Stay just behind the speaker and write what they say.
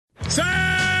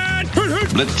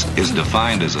Blitz is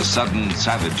defined as a sudden,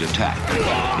 savage attack.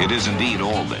 It is indeed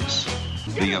all this.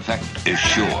 The effect is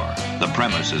sure. The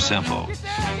premise is simple.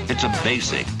 It's a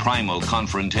basic, primal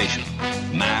confrontation,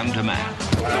 man to man.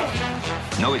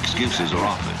 No excuses are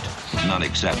offered. None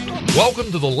accepted. Welcome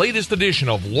to the latest edition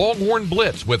of Longhorn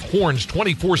Blitz with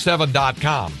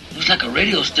horns247.com. It's like a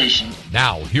radio station.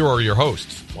 Now, here are your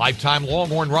hosts. Lifetime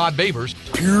Longhorn Rod Babers.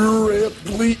 Pure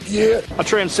athlete, yeah. I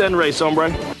transcend race,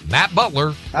 hombre. Matt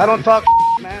Butler. I don't talk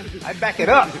man. I back it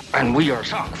up. And we are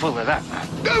chock full of that, man.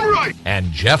 Damn right.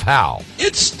 And Jeff Howe.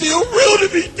 It's still real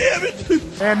to me, damn it.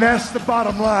 And that's the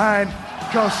bottom line,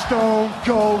 because Stone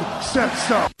Cold said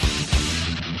so.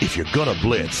 If you're gonna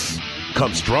blitz,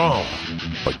 come strong,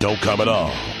 but don't come at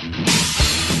all.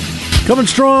 Coming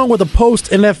strong with a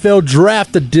post-NFL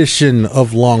draft edition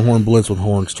of Longhorn Blitz with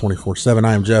Horns 24/7.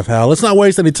 I am Jeff Howe. Let's not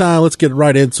waste any time. Let's get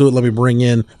right into it. Let me bring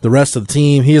in the rest of the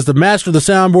team. He is the master of the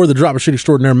soundboard, the drop of shit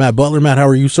extraordinaire, Matt Butler. Matt, how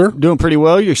are you, sir? Doing pretty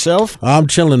well. Yourself? I'm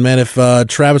chilling, man. If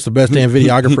Travis, the best damn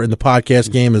videographer in the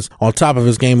podcast game, is on top of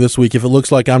his game this week, if it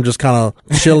looks like I'm just kind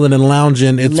of chilling and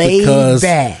lounging, it's because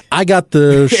I got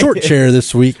the short chair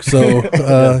this week. So,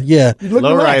 yeah. You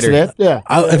look relaxed, man. Yeah.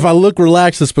 If I look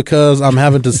relaxed, it's because I'm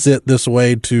having to sit this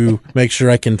way to make sure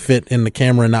I can fit in the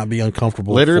camera and not be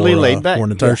uncomfortable. Literally laid back for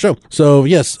an entire show. So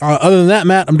yes, other than that,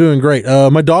 Matt, I'm doing great.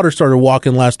 My daughter started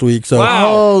walking last week, so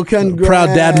wow, congrats. Proud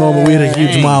dad moment. We had a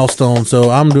huge milestone,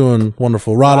 so I'm doing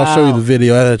wonderful. Rod, I'll show you the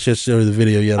video. I haven't just show you the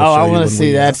video yet. I want to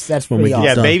see that. That's when we get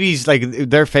awesome. done. Babies, like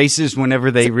their faces whenever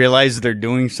they realize they're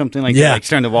doing something like that, like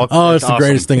starting to walk. Oh, it's the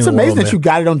greatest thing in the world. It's amazing that you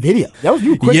got it on video. That was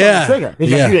you quick on the trigger.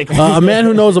 Yeah. A man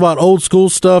who knows about old school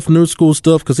stuff, new school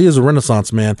stuff, because he is a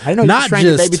Renaissance man. I know you're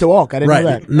training baby to walk. I didn't know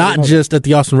that. Not just at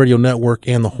the Austin Radio Network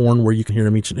and the Horn, where you can hear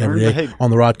him each and every day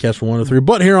on the Rodcast from 1 to 3,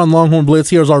 but here on Longhorn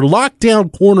Blitz. Here's our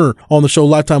lockdown corner on the show.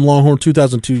 Lifetime Longhorn,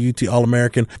 2002 UT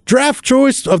All-American, draft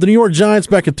choice of the New York Giants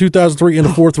back in 2003 in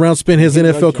the fourth round. Spent his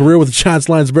NFL career with the Giants,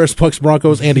 Lions, Bears, Bucks,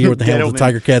 Broncos, and here with the Hamilton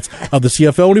Tiger Cats of the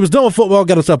CFL. When he was done with football,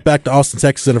 got us up back to Austin,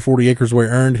 Texas, at 40 acres, where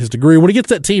he earned his degree. When he gets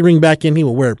that T-ring back in, he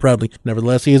will wear it proudly.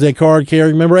 Nevertheless, he is a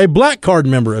card-carrying member, a black card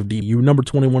member of DU, number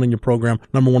 21 in your program,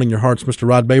 number 1 in your hearts, Mr.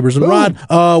 Rod Babers. And Rod,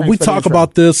 we talk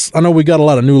about this. I know we got a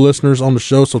lot of new listeners on the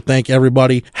show, so thank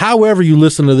everybody. However you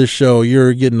listen to this show,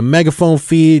 you're getting a megaphone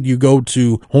feed. You go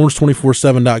to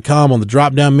horns247.com on the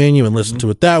drop-down menu and listen to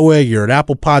it that way. You're an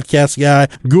Apple Podcast guy,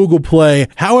 Google Play.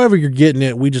 However you're getting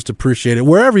it, we just appreciate it.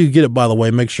 Wherever you get it, by the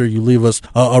way, make sure you leave us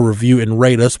a review and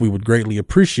rate us. We would greatly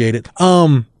appreciate it.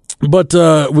 But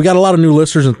we got a lot of new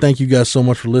listeners, and thank you guys so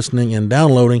much for listening and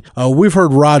downloading. We've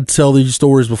heard Rod tell these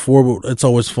stories before, but it's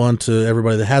always fun to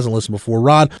everybody that hasn't listened before.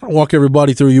 Rod, I'll walk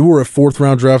everybody through. You were a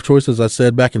fourth-round draft choice, as I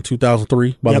said, back in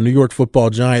 2003 by the New York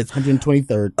Football Giants.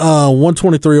 123rd.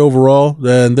 123 overall,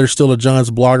 and there's still a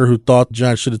Giants blogger who thought the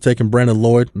Giants should have taken Brandon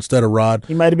Lloyd instead of Rod.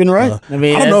 He might have been right. I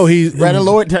don't know. Brandon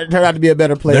Lloyd turned out to be a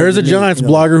better player. There is a Giants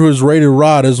blogger who has rated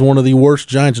Rod as one of the worst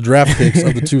Giants draft picks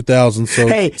of the 2000s. So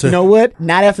hey, you know what?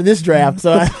 Not after this draft,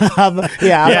 so I'll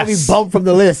be bumped from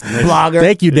the list. Blogger.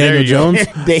 Thank you, Daniel Jones.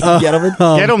 Gettleman.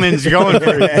 Gettleman's going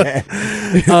for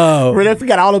it. We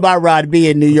forgot all about Rod B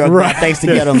in New York. Right. Thanks to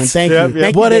Gettleman. Thank you.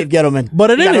 Thank you, Dave Gettleman.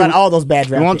 But it about all those bad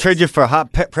drafts. We won't trade you for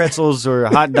hot pretzels or a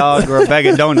hot dog or a bag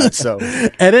of donuts. So,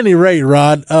 at any rate,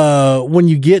 Rod, when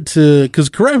you get to, because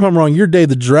correct me if I'm wrong, your day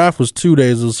the draft was 2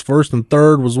 days. It was first and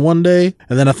third was 1 day,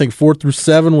 and then I think 4 through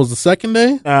 7 was the second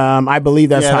day. I believe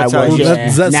that's how it was.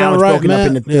 Does that sound right, Matt? Up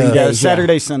into 3 days.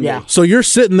 Saturday, Sunday. Yeah. So you're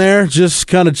sitting there just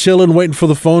kind of chilling, waiting for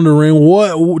the phone to ring.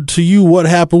 What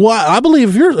happened? Well, I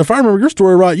believe if I remember your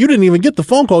story right, you didn't even get the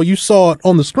phone call. You saw it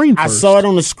on the screen first. I saw it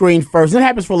on the screen first. And it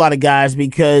happens for a lot of guys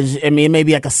because, I mean, it may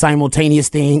be like a simultaneous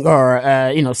thing or,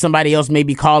 somebody else may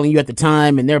be calling you at the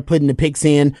time and they're putting the picks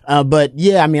in. But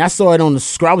yeah, I mean, I saw it on the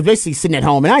screen. I was basically sitting at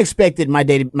home and I expected my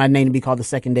name to be called the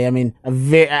second day. I mean,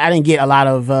 I didn't get a lot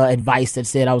of advice that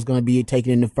said I was going to be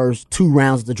taken in the first 2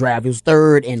 rounds of the draft. It was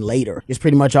third and later. It's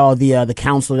pretty much all the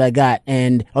counsel that I got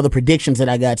and all the predictions that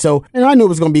I got. So, I knew it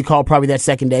was going to be called probably that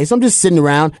second day. So I'm just sitting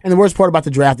around. And the worst part about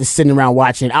the draft is sitting around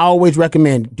watching it. I always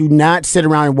recommend do not sit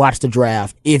around and watch the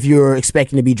draft if you're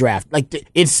expecting to be drafted. Like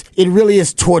it really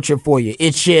is torture for you.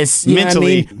 It's just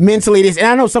mentally. Know what I mean? Mentally it is. And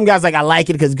I know some guys like I like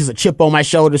it because it's a chip on my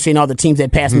shoulder seeing all the teams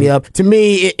that passed me up. To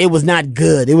me, it was not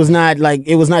good. It was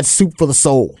not soup for the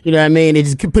soul. You know what I mean? It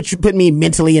just put me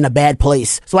mentally in a bad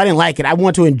place. So I didn't like it. I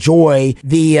want to enjoy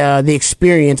the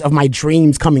experience of my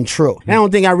dreams coming true. And I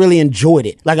don't think I really enjoyed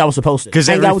it like I was supposed to. Because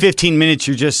every 15 minutes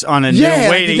you're just on a new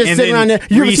waiting, just and sitting around there.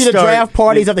 You ever see the draft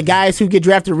parties of the guys who get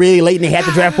drafted really late and they have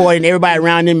the draft party and everybody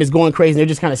around them is going crazy and they're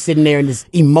just kind of sitting there in this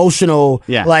emotional,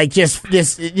 like just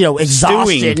this,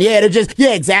 exhaustion. Stewing. Yeah, they're just,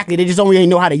 exactly. They just don't really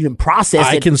know how to even process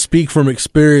it. I can speak from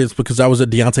experience because I was at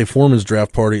Deontay Foreman's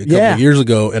draft party a couple of years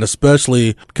ago, and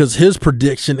especially because his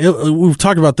prediction, we've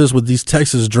talked about this with these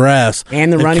Texas drafts.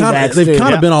 And the running backs, they've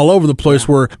kind of been all over the place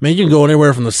where, man, you can go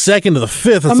anywhere from the 2nd to the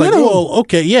 5th. It's like, well,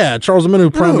 okay, Charles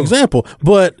Omenihu, prime example.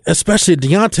 But especially at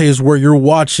Deontay's where you're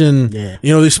watching,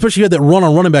 especially you had that run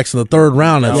on running backs in the 3rd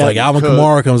round. It's like Alvin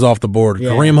Kamara comes off the board.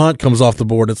 Kareem Hunt comes off the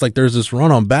board. It's like there's this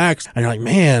run on backs. And you're like,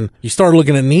 man, you start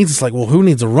looking at needs. It's like, well, who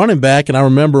needs a running back? And I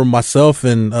remember myself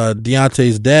and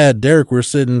Deontay's dad, Derek, we're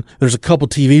sitting, there's a couple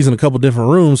TVs in a couple different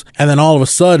rooms. And then all of a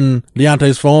sudden,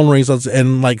 Deontay's phone rings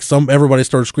and like everybody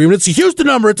starts screaming, it's a Houston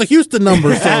number. It's a Houston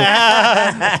number. So,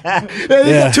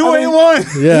 281.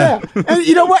 And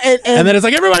you know what? And then it's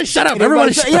like, everybody shut up.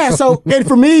 Everybody shut up. So, and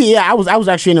for me, I was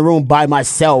actually in the room by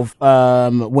myself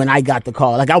when I got the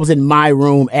call. Like, I was in my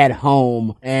room at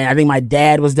home, and I think my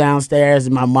dad was downstairs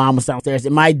and my mom was downstairs,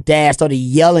 and my dad started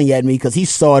yelling at me because he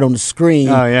saw it on the screen.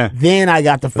 Oh, yeah. Then I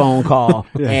got the phone call,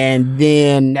 and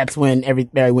then that's when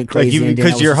everybody went crazy.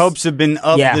 Because your hopes have been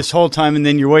up this whole time, and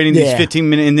then you're waiting these 15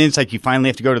 minutes, and then it's like you finally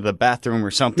have to go to the bathroom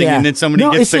or something, and then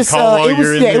somebody gets the call while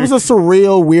you're in there. It was a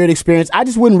surreal, weird experience. I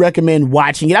just wouldn't recommend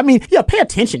watching it. I mean, pay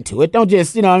attention to it. Don't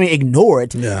just, ignore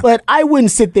it. Yeah. But I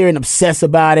wouldn't sit there and obsess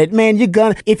about it. Man,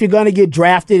 if you're gonna get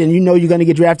drafted and you're gonna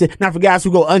get drafted. Now for guys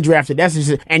who go undrafted, that's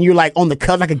just, and you're like on the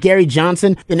cut like a Gary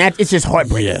Johnson, then it's just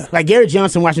heartbreaking. Yeah. Like Gary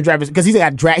Johnson watching drafts because he's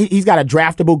got a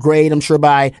draftable grade, I'm sure,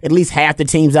 by at least half the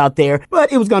teams out there.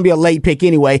 But it was gonna be a late pick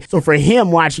anyway. So for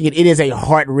him watching it is a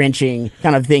heart-wrenching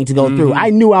kind of thing to go through. I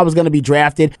knew I was gonna be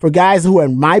drafted. For guys who are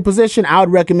in my position, I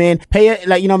would recommend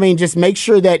just make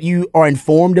sure that you are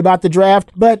informed about the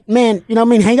draft. But man,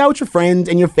 hang out with your friends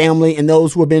and your family and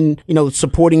those who have been,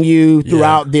 supporting you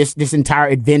throughout this entire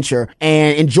adventure,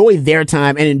 and enjoy their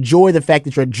time and enjoy the fact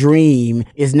that your dream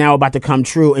is now about to come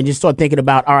true, and just start thinking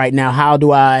about, all right, now how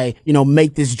do I,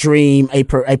 make this dream a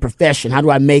profession? How do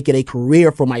I make it a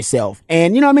career for myself?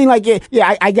 And I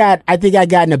think I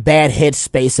got in a bad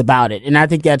headspace about it, and I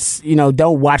think that's,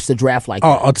 don't watch the draft like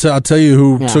that. I'll tell you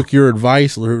who took your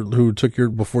advice, or who took your,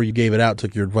 before you gave it out,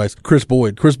 took your advice. Chris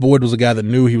Boyd. Chris Boyd was a guy that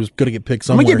knew he was going to get picked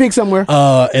somewhere. I'm going to get picked somewhere.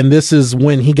 And this is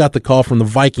when he got the call from the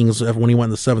Vikings when he went in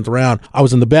the 7th round. I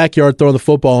was in the backyard throwing the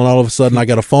football, and all of a sudden I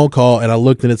got a phone call, and I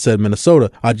looked and it said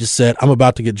Minnesota. I just said, I'm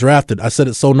about to get drafted. I said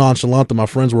it so nonchalant that my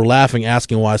friends were laughing,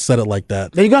 asking why I said it like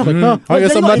that. There you go. I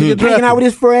guess I'm about to get drafted. Hanging out with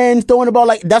his friends, throwing the ball.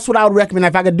 Like, that's what I would recommend.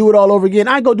 If I could do it all over again,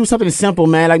 I'd go do something simple,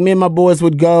 man. Like, me and my boys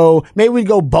would go, maybe we'd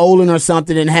go bowling or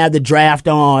something and have the draft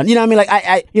on. You know what I mean?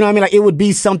 Like, Like, it would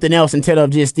be something else instead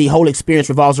of just the whole experience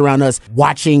revolves around us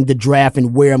watching the draft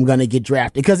and where I'm going to get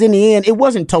drafted. Because in the end, it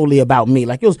wasn't totally about me.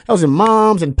 Like, it was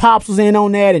moms and pops was in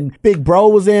on that, and big bro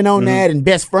was in on that, and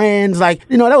best friends. Like,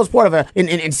 that was part of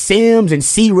and Sims and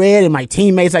C-Red and my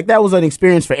teammates. Like, that was an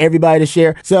experience for everybody to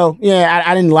share. So, yeah,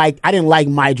 I didn't like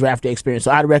my draft day experience.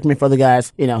 So I'd recommend for the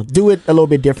guys, do it a little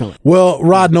bit differently. Well,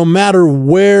 Rod, no matter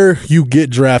where you get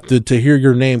drafted, to hear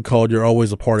your name called, you're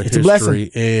always a part of history.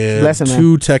 Blessing. And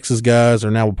two Texas guys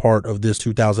are now a part of this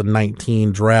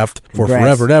 2019 draft for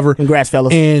forever and ever. Congrats,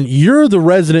 fellas. And you're the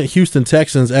resident Houston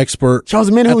Texans expert. Charles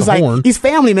Omenihu was like, he's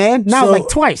family, man. Now, like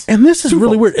twice. And this is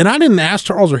really weird. And I didn't ask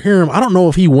Charles or hear him. I don't know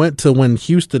if he went to when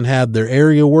Houston had their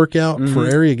area workout for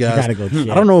area guys. Go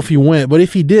I don't know if he went, but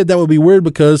if he did, that would be weird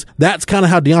because that's kind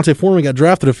of how Deontay Foreman got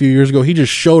drafted a few years ago. He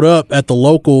just showed up at the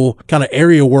local kind of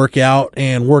area workout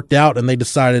and worked out, and they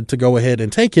decided to go ahead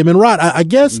and take him. And Rod, I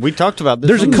guess we talked about this.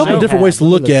 There's a couple different ways to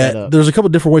look at. There's a couple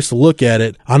different ways to look at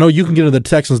it. I know you can get into the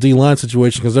Texans D-line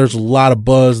situation because there's a lot of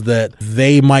buzz that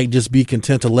they might just be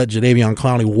content to let Jadeveon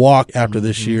Clowney walk after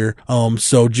this year.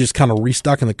 So just kind of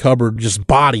restocking the cupboard, just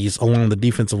bodies along the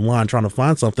defensive line trying to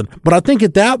find something. But I think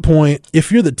at that point,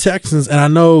 if you're the Texans, and I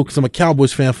know because I'm a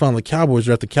Cowboys fan, found the Cowboys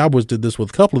draft. The Cowboys did this with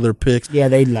a couple of their picks. Yeah,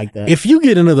 they like that. If you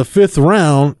get into the 5th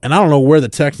round, and I don't know where the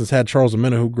Texans had Charles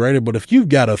Omenihu graded, but if you've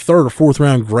got a 3rd or 4th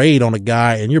round grade on a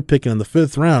guy and you're picking in the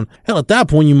 5th round, hell, at that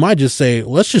point you might just say,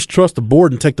 let's just trust the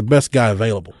board and take the best guy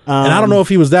available. And I don't know if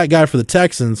he was that guy for the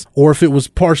Texans or if it was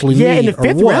partially me. Yeah, in the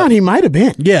 5th round he might have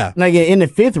been. Yeah, like in the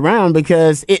 5th round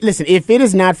because listen, if it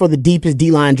is not for the deepest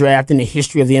D-line draft in the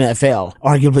history of the NFL,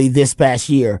 arguably this past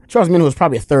year, Charles Omenihu was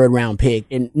probably a 3rd round pick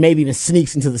and maybe even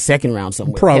sneaks into the 2nd round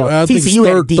somewhere. Probably, I think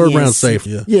TCU third round safe.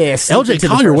 Yeah, LJ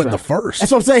Collier went in the 1st.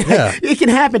 That's what I'm saying. Yeah. It can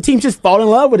happen. Teams just fall in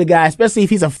love with a guy, especially if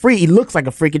he's a freak. He looks like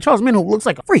a freak. And Charles Omenihu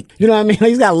looks like a freak. You know what I mean?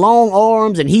 He's got long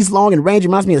arms and he's long in range.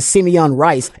 Reminds me of Simeon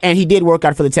Rice. And he did work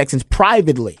out for the Texans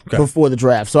privately before the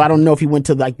draft. So I don't know if he went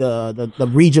to like the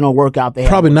regional workout they had.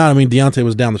 Probably not. I mean, Deontay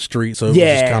was down the street, so it was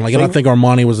just kind of like, and I think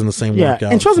Armani was in the same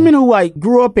workout. And Charles Omenihu, like,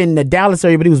 grew up in the Dallas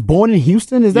area, but he was born in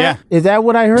Houston. Is that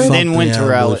what I heard? And then went to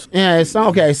Rowlett. Yeah,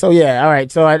 okay. So all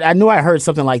right. So I knew I heard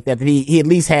something like that he at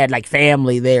least had like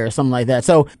family there or something like that.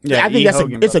 So I think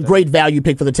it's a great value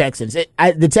pick for the Texans.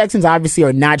 The Texans obviously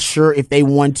are not sure if they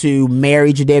want to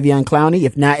marry Jadeveon Clowney.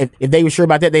 If not, if they were sure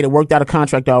about that, they'd have worked out a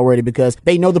contract already because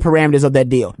they know the parameters of that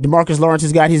deal. DeMarcus Lawrence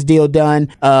has got his deal done.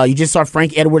 You just saw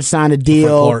Frank Edwards sign a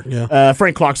deal.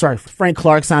 Frank Clark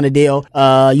signed a deal.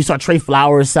 You saw Trey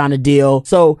Flowers sign a deal.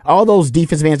 So all those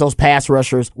defensive ends, those pass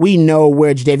rushers, we know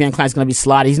where Jadeveon Clowney's going to be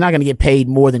slotted. He's not going to get paid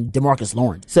more than DeMarcus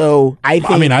Lawrence. So I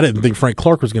didn't think Frank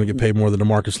Clark was going to get paid more than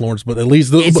DeMarcus Lawrence, but at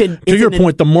least to your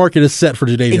point, the market is set for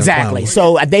Jadeveon exactly. Clowney.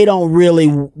 So they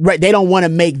don't want to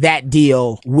make that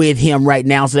deal with him right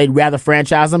now. So they'd rather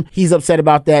franchise him. He's upset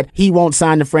about that. He won't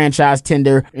sign the franchise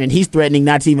tender, and he's threatening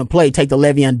not to even play. Take the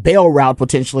Le'Veon Bell route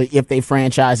potentially if they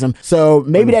franchise him. So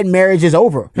maybe that marriage is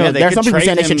over. Yeah, there's some people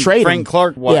saying they should trade Frank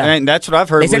Clark. And that's what I've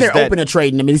heard. They said they're open to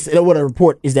trading him. What a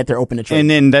report is that they're open to trading. And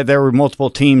then that there were multiple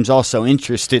teams also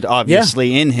interested,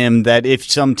 obviously, in him. That if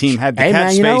some team had the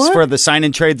cap space for the sign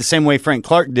and trade, the same way Frank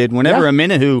Clark did. Whenever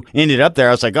Omenihu ended up there,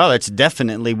 I was like, oh, that's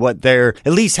definitely what they're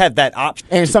at least have that option.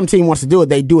 And if some team wants to do it,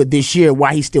 they do it this year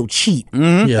while he's still cheap.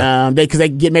 Mm-hmm. Because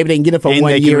maybe they can get it for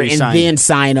 1 year and then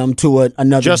sign him to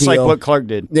another just deal. Like what Clark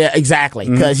did. Yeah, exactly.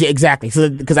 Exactly. So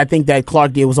because I think that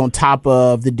Clark deal was on top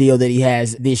of the deal that he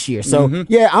has this year. So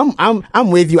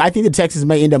I'm with you. I think the Texans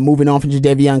may end up moving on from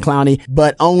Jadeveon Clowney,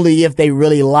 but only if they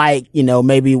really like,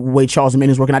 maybe the way Charles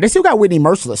Omenihu's working out. They still got Whitney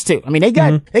Merciless too. I mean, they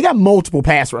got multiple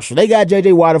pass rushers. They got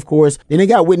J.J. Watt, of course. Then they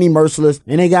got Whitney Merciless.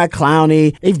 Then they got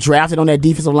Clowney. They've drafted on that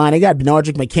defensive line. They got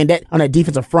Benardrick McKinney on that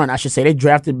defensive front, I should say. They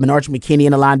drafted Benardrick McKinney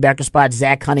in the linebacker spot,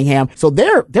 Zach Cunningham. So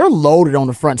they're loaded on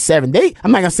the front seven.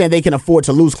 I'm not gonna say they can afford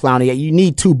to lose Clowney. You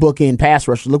need two bookend pass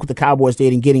rushers. Look what the Cowboys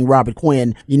did in getting Robert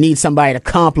Quinn. You need somebody to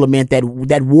complement that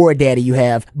war daddy you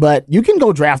have. But you can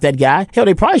go draft that guy. Hell,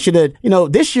 they probably should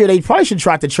have. This year they probably should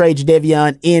try to trade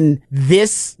Jadeveon in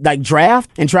this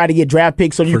draft and try to get draft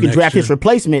picks so you can draft his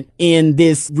replacement in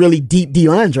this really deep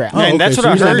D-line draft. And that's what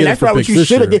I heard. That's probably what you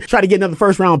should have did. Try to get another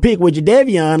first round pick with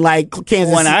Jadeveon, like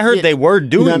Kansas. When I heard they were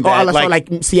doing that, like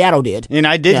Seattle did. And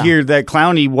I did hear that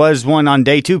Clowney was one on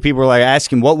day 2. People were like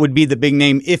asking what would be the big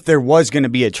name if there was going to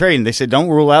be a trade. And they said don't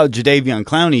rule out Jadeveon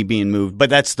Clowney being moved. But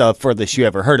that's the furthest you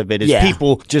ever heard of it. Is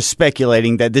people just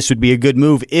speculating that this would be a good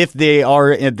move if they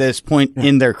are at this point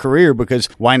in their career, because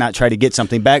why not try to get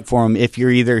something back for him if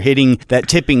you're either hitting that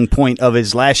tipping point of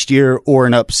his last year or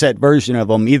an upset version of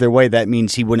him. Either way, that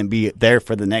means he wouldn't be there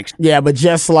for the next. Yeah, but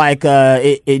just like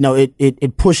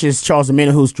it pushes Charles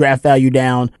Omenihu's draft value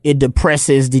down, it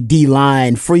depresses the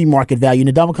D-line free market value.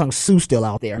 And Ndamukong Suh's still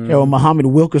out there. Muhammad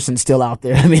Wilkerson's still out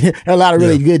there. I mean, there are a lot of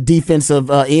really good defensive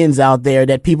ends out there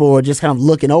that people are just kind of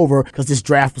looking over because this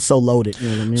draft was so loaded. You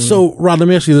know what I mean? So, Rod, let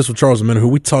me ask you this with Charles Omenihu.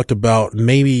 We talked about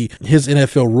maybe his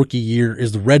NFL rookie year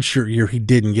is the redshirt year he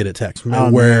didn't get at Texas,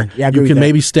 where you can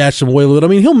maybe stash him away a little bit. I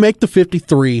mean, he'll make the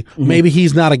 53. Maybe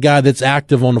he's not a guy that's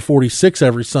active on the 46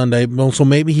 every Sunday, so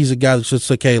maybe he's a guy that's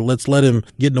just okay, let's let him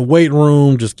get in the weight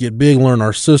room, just get big, learn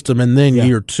our system, and then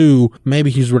year 2, maybe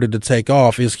he's ready to take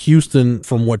off. Is Houston,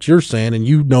 from what you're saying, and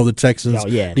you know the Texans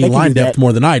D-line depth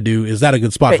more than I do, is that a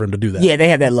good spot for him to do that? Yeah, they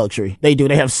have that luxury. They do.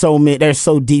 They have so many. They're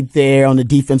so deep there on the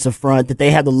defensive front that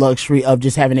they have the luxury of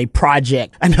just having a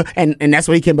project, and that's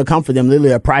what he can become for them,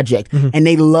 literally a project. And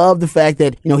they love the fact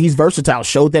that he's versatile.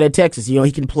 Showed that at Texas.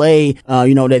 He can play.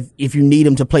 That if you need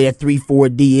him to play at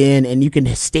 3-4 DN, and you can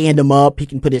stand him up. He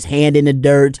can put his hand in the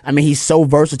dirt. I mean, he's so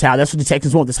versatile. That's what the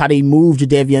Texans want. That's how they move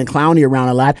Jadeveon Clowney around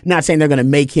a lot. Not saying they're going to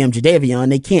make him Jadeveon.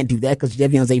 They can't do that because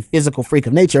Jadeveon's a physical freak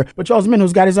of nature. But Charles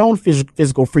Omenihu's got his own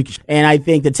physical freakish. And I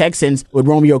think the Texans with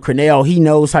Romeo Crennel, he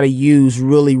knows how to use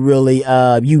really, really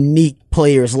unique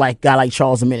players like a guy like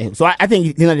Charles Omenihu. So I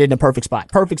think they're in the perfect spot.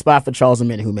 Perfect spot for Charles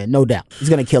Omenihu, man. No doubt. He's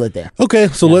going to kill it there. Okay,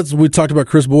 so we talked about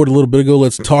Chris Board a little bit ago.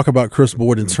 Let's talk about Chris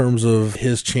Board in terms of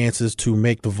his chances to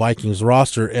make the Vikings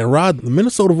roster. And Rod, the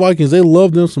Minnesota Vikings, they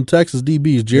love them some Texas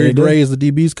DBs. Jerry Gray is the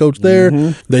DBs coach there.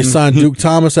 They signed Duke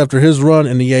Thomas after his run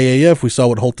in the AAF. We saw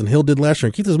what Holton Hill did last year.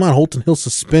 And keep this in mind, Holton Hill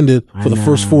suspended for the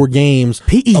first 4 games of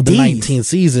the 19th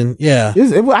season. Yeah.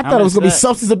 I thought it was going to be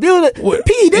substance abuse.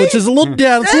 PED. Which is a little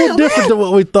different different than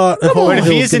what we thought. But if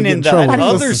he isn't in that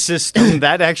other system,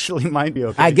 that actually might be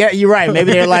okay. I get you're right.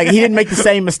 Maybe they're like, he didn't make the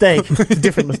same mistake. It's a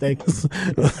different mistake.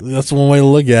 That's one way to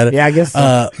look at it. Yeah, I guess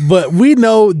so. But we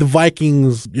know the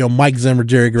Vikings, Mike Zimmer,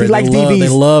 Jerry Gray, they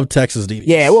love Texas DBs.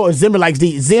 Yeah, well, Zimmer likes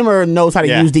Zimmer knows how to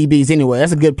use DBs anyway.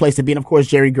 That's a good place to be. And, of course,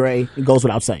 Jerry Gray, it goes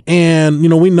without saying. And,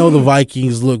 we know the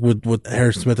Vikings, look, with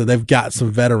Harrison Smith, they've got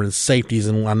some veteran safeties,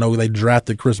 and I know they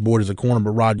drafted Chris Boyd as a corner,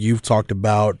 but Rod, you've talked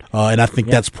about, and I think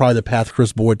that's probably the path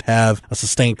Chris Boyd to have a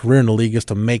sustained career in the league is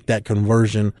to make that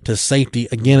conversion to safety.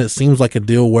 Again, it seems like a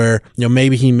deal where,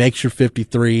 maybe he makes your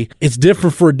 53. It's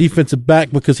different for a defensive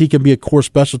back because he can be a core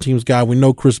special teams guy. We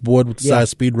know Chris Boyd with the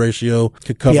size-speed ratio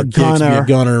could cover kicks, be a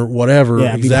gunner, whatever.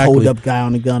 Yeah, exactly. Be the hold-up guy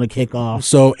on the gunner kickoff.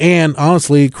 So, and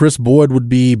honestly, Chris Boyd would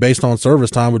be, based on service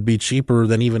time, would be cheaper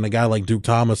than even a guy like Duke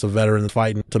Thomas, a veteran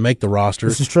fighting to make the roster.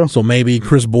 This is true. So maybe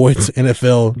Chris Boyd's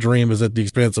NFL dream is at the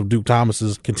expense of Duke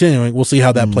Thomas's continuing. We'll see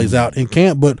how that plays out in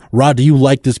camp. But Rod, do you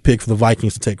like this pick for the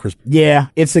Vikings to take Chris Boyd? Yeah,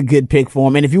 it's a good pick for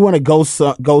him. And if you want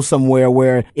to go somewhere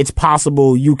where it's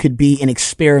possible you could be an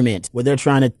experiment, where they're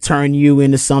trying to turn you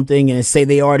into something, and say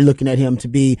they are looking at him to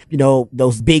be,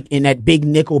 those big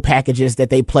nickel packages that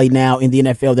they play now in the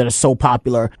NFL that are so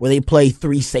popular, where they play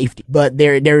 3 safety, but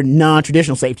they're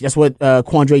non-traditional safety. That's what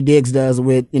Quandre Diggs does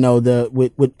with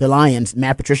the Lions.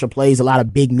 Matt Patricia plays a lot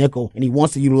of big nickel, and he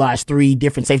wants to utilize 3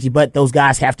 different safety, but those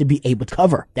guys have to be able to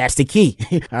cover. That's the key.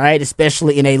 All right,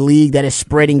 especially in a league that is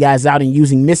spreading guys out and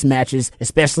using mismatches,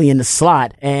 especially in the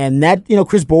slot. And that,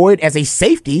 Chris Boyd as a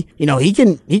safety, he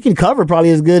can cover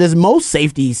probably as good as most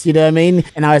safeties. You know what I mean?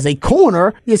 And as a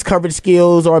corner, his coverage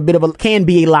skills are can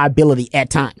be a liability at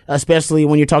times, especially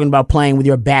when you're talking about playing with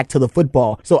your back to the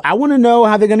football. So I want to know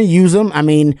how they're going to use him. I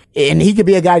mean, and he could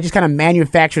be a guy who just kind of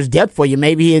manufactures depth for you.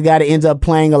 Maybe he's a guy that ends up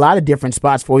playing a lot of different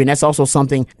spots for you. And that's also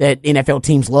something that NFL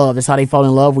teams love. That's how they fall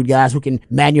in love with guys who can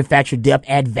manufacture depth,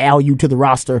 add value to the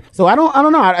roster. So I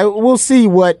don't know. We'll see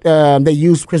what they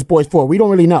use Chris Boyd for. We don't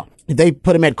really know. If they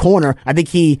put him at corner, I think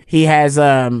he has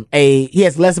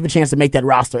less of a chance to make that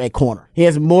roster at corner. He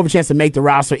has more of a chance to make the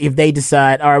roster if they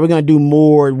decide, all right, we're going to do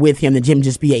more with him than Jim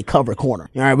just be a cover corner.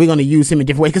 All right, we're going to use him in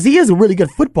different ways because he is a really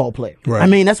good football player. Right. I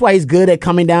mean, that's why he's good at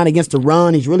coming down against the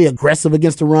run. He's really aggressive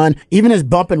against the run. Even his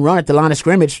bump and run at the line of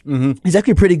scrimmage, he's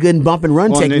actually pretty good in bump and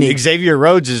run technique. And Xavier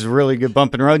Rhodes is a really good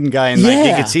bump and run guy, and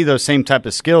you could see those same type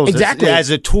of skills as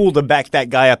a tool to back that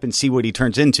guy up and see what he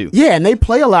turns into. Yeah, and they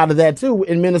play a lot of that too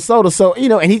in Minnesota. So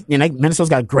and Minnesota's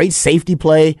got great safety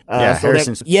play.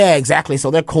 Exactly. So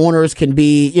their corners can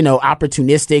be,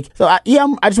 opportunistic. So I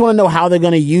just want to know how they're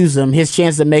going to use him. His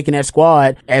chances of making that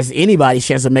squad, as anybody's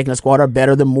chances of making a squad, are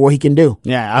better the more he can do.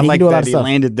 Yeah, I like that he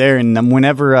landed there. And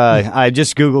whenever I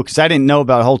just Googled, because I didn't know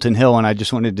about Holton Hill, and I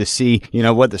just wanted to see,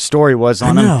 what the story was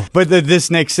on him. But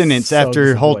this next sentence,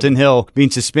 after Holton Hill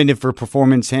being suspended for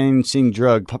performance-enhancing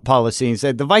drug policy, he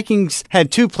said the Vikings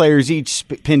had 2 players each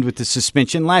pinned with the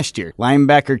suspension last year.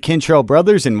 Linebacker Kentrell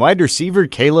Brothers and wide receiver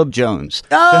Caleb Jones.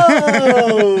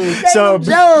 Oh, so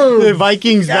the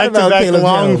Vikings back-to-back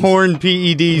Longhorn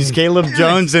PEDs, Caleb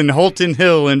Jones and Holton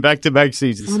Hill in back-to-back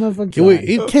seasons.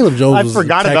 Caleb Jones. I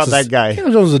forgot about that guy.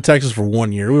 Caleb Jones was in Texas for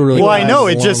 1 year. I know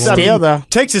it just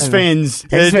Texas fans.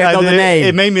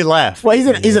 It made me laugh. Well,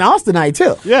 he's an Austinite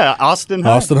too. Yeah, Austin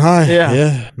High.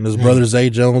 Yeah. And his brother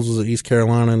Zay Jones was at East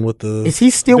Carolina and with the. Is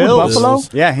he still Bills. with Buffalo?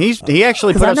 Yeah, he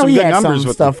actually put up some good numbers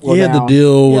with stuff. He had the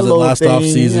deal was it last off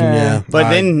season, yeah. But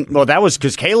then, that was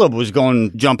because Caleb was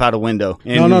going to jump out a window.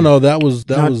 No, that was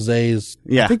Zay's.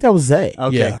 Yeah, I think that was Zay.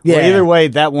 Okay, yeah. Well, either way,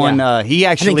 that one he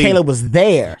actually. I think Caleb was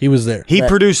there. He was there. He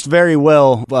produced very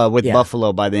well with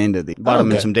Buffalo by the end of the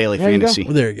bottom in some daily fantasy.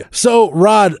 Well, there you go. So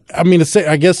Rod, I mean,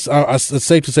 I guess it's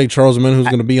safe to say Charles Omenihu is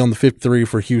going to be on the 53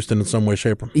 for Houston in some way,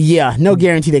 shape, or form. Yeah, no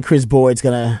guarantee that Chris Boyd's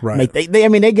going to make.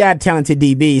 They got talented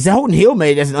DBs. Holton Hill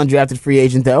made it as an undrafted free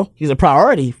agent though. He's a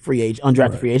priority free agent,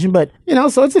 undrafted free agent, but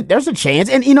so there's a chance.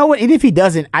 And you know what? And if he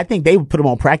doesn't, I think they would put him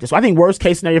on practice. So I think worst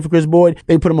case scenario for Chris Boyd,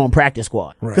 they put him on practice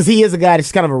squad because he is a guy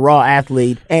that's kind of a raw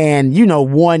athlete. And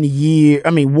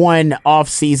 1 off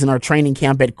season or training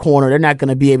camp at corner, they're not going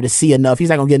to be able to see enough. He's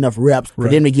not going to get enough reps for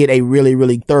them to get a really,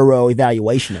 really thorough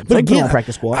evaluation of him. But again, on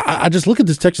practice squad. I just look at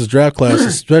this Texas draft class,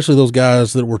 especially those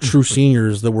guys that were true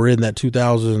seniors that were in that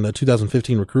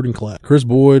 2015 recruiting class. Chris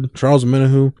Boyd, Charles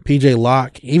Omenihu, PJ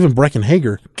Locke, even Brecken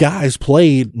Hager. guys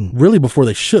played really before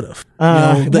they should have.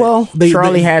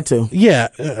 Charlie had to. Yeah,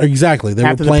 exactly. They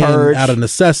After were playing the purge, out of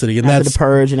necessity, and after that's the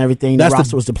purge and everything. The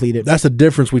roster was depleted. That's the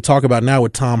difference we talk about now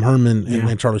with Tom Herman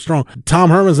and Charlie Strong. Tom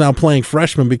Herman's now playing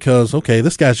freshman because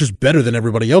this guy's just better than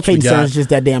everybody else. Caden Stearns just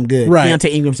that damn good. Right.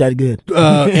 Deontay Ingram's that good.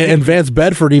 And Vance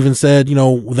Bedford even said,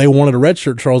 they wanted a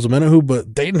redshirt Charles Omenihu,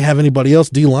 but they didn't have anybody else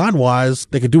D-line wise.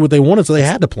 They could do what they wanted, so they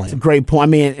had to play him. Great point. I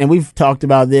mean, and we've talked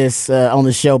about this on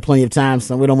the show plenty of times,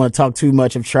 so we don't want to talk too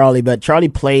much of Charlie, but Charlie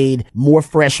played more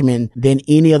freshmen than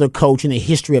any other coach in the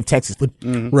history of Texas.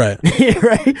 Right.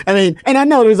 Right? I mean, and I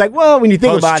know it was like, when you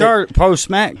think about it.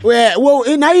 Post-Mac.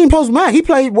 Well, not even post-Mac. He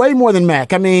played way more than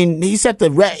Mac. I mean, he set the...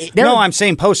 No, I'm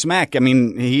saying post-Mac. I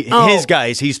mean, his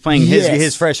guys, he's playing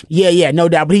his freshmen. Yeah, no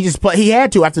doubt. But he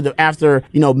had to after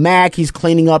Mac, he's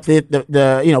cleaning up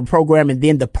the program, and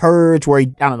then the purge where I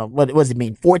don't know, what does it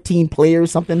mean? 14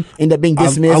 players, something, end up being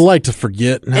dismissed. I like to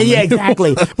forget. Yeah,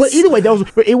 exactly. But either way,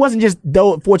 it wasn't just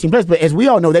 14 players, but as we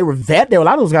all know, they were a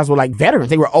lot of those guys were like veterans.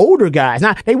 They were older guys.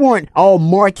 Now, they weren't all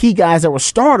marquee guys that were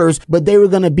starters, but they were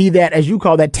going to be that, as you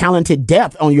call that, talented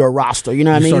depth on your roster. You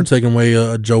know what I mean? Start taking away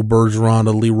Joe Bergeron,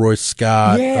 a Leroy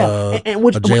Scott, a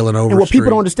Jalen Overstreet. And what people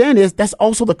don't understand is that's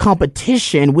also the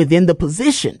competition within the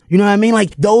position. You know what I mean?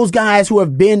 Like those guys who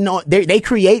have been, they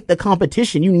create the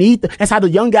competition. You need that's how the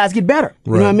young guys get better.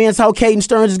 You know what I mean? That's how Caden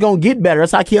Stearns is going to get better.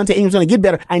 That's how Keontae Ingram's going to get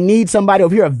better. I need somebody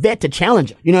over here, a vet, to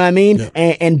challenge him. You know what I mean? Yeah.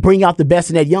 And bring out the best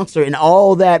in that youngster, and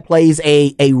all that plays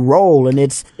a role. And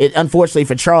it unfortunately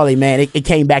for Charlie, man, it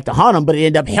came back to haunt him, but it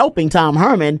ended up helping Tom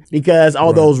Herman because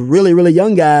all those really, really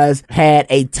young guys had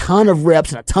a ton of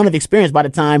reps and a ton of experience by the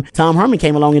time Tom Herman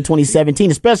came along in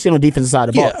 2017, especially on the defensive side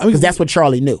of the ball, because that's what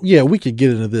Charlie knew. Yeah, we could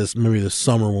get into this maybe this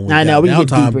summer when we can get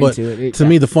downtime, deeper but into it. To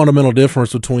me, the fundamental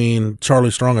difference between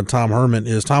Charlie Strong and Tom Herman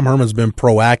is Tom Herman's been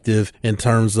proactive in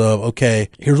terms of, okay,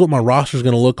 here's what my roster is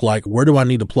going to look like. Where do I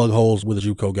need to plug holes with a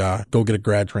JUCO guy? Go get a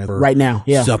grad transfer right now.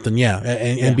 Yeah, something. Yeah,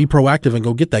 and be proactive and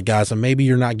go get that guy. So maybe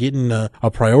you're not getting a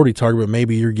priority target, but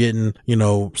maybe you're getting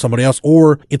somebody else,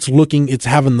 or it's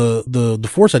having the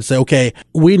foresight to say, okay,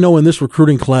 we know in this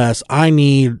recruiting class I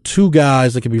need two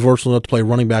guys that can be versatile enough to play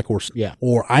running back,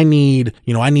 or I need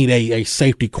a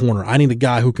safety corner. I need a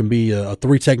guy who can be a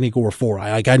 3 technique or a 4.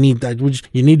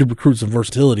 You need to recruit some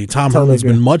versatility. Tom Herman's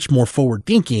been much more forward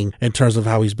thinking in terms of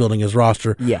how he's building his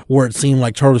roster. Yeah. Where it seemed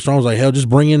like Charlie Strong was like, hell, just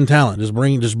bring in talent, just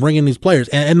bring in these players.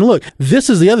 And look, this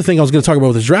is the other thing I was going to talk about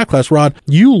with this draft class, Rod.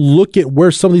 You look at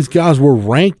where some of these guys were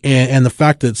ranked and the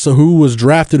fact that who was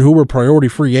drafted, who were priority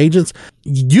free agents.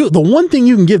 The one thing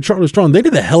you can give Charlie Strong, they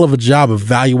did a hell of a job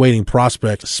evaluating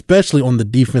prospects, especially on the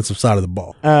defensive side of the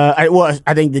ball.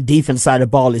 I think the defense side of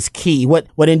the ball is key. What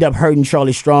ended up hurting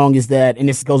Charlie Strong is that, and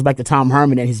this goes back to Tom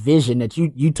Herman and his vision that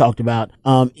you talked about.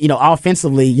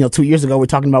 Offensively, 2 years ago, we're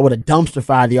talking about what a dumpster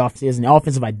fire the offense is, and the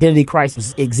offensive identity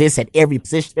crisis exists at every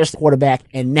position, especially quarterback.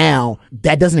 And now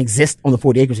that doesn't exist on the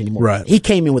 40 acres anymore. Right. He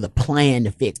came in with a plan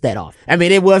to fix that off. I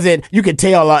mean, it wasn't. You could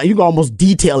tell. You can almost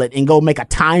detail it and go make a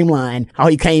timeline how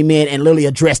he came in and literally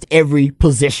addressed every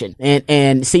position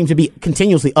and seemed to be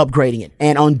continuously upgrading it.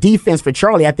 And on defense for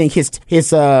Charlie, I think his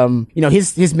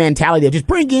mentality of just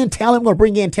bring in talent, we're going to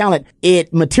bring in talent,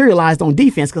 it materialized on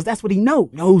defense because that's what he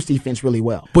knows defense really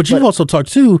well. But you've also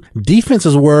talked too, defense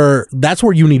is that's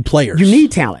where you need players. You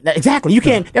need talent. Exactly. You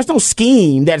can't, there's no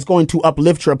scheme that's going to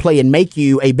uplift your play and make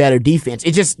you a better defense.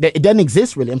 It doesn't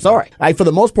exist really. I'm sorry. Like for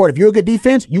the most part, if you're a good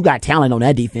defense, you got talent on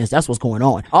that defense. That's what's going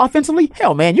on. Offensively,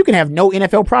 hell man, you can have no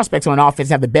NFL prospects on offense,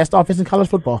 have the best offense in college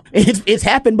football. It's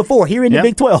happened before here in the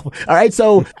Big 12. All right.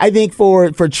 So I think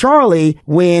for Charlie,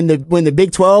 when the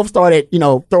Big 12 started,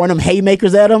 throwing them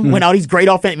haymakers at him, when all these great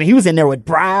offense, I mean, he was in there with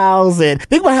Browse, and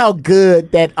think about how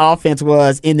good that offense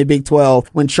was in the Big 12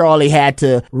 when Charlie had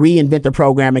to reinvent the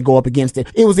program and go up against it.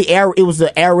 It was the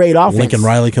air raid offense. Lincoln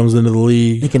Riley comes into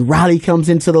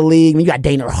the league. You got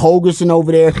Dana Holgerson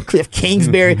over there, Cliff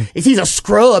Kingsbury. He's a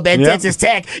scrub at Texas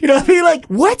Tech. You know what I mean? Like,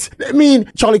 what? I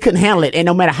mean, Charlie couldn't handle it. And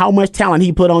no matter how much talent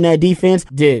he put on that defense,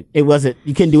 dude, you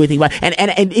couldn't do anything about it.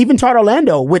 And even Todd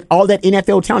Orlando, with all that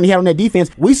NFL talent he had on that defense,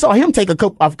 we saw him take a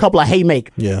couple of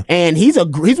haymakers. Yeah. And he's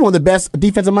one of the best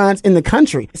defensive minds in the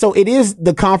country. So it is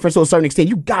the conference to a certain extent.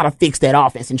 You got to fix that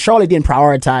offense. And Charlie didn't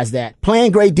prioritize that.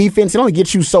 Playing great defense, it only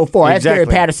gets you so far. Exactly. That's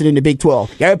Gary Patterson in the Big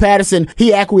 12. Gary Patterson,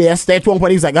 he acquiesced. At one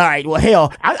point, he was like, all right, well,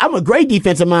 hell, I'm a great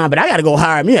defensive mind, but I got to go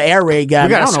hire me an air raid guy.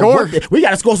 We got to score. We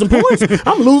got to score some points.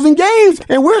 I'm losing games.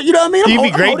 And we're, you know what I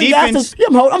mean? Great defense.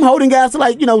 I'm holding guys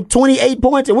to 28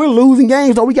 points, and we're losing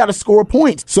games, so we got to score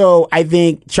points. So I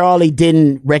think Charlie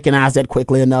didn't recognize that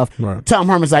quickly enough. Right. Tom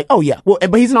Herman's like, oh yeah, well,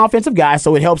 but he's an offensive guy,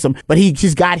 so it helps him. But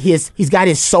he's got his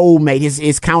soulmate,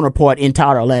 his counterpart in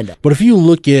Todd Orlando. But if you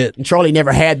look at... And Charlie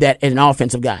never had that in an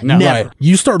offensive guy. No. Never. Right.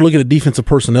 You start looking at defensive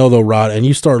personnel, though, Rod, and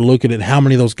you start looking at how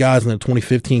many of those guys in the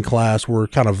 2015 class were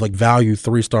kind of like value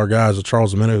 3-star guys, of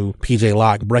Charles Omenihu, PJ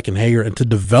Locke, Brecken Hager, and to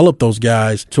develop those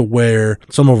guys to where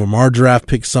some of them are draft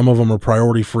picks, some of them are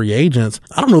priority free agents.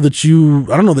 I don't know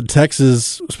that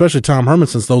Texas, especially Tom Herman,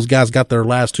 since those guys got their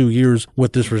last 2 years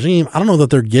with this regime, I don't know that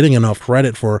they're getting enough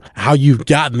credit for how you've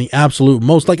gotten the absolute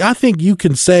most. Like, I think you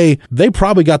can say they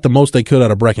probably got the most they could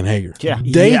out of Brecken Hager. Yeah.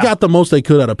 They got the most they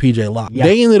could out of PJ Locke. Yeah.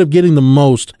 They ended up getting the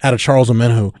most out of Charles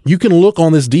Omenihu. You can look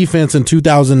on this defense in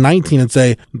 2019 and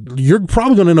say, you're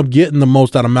probably going to end up getting the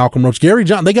most out of Malcolm Roach. Gary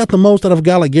Johnson, they got the most out of a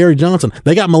guy like Gary Johnson.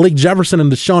 They got Malik Jefferson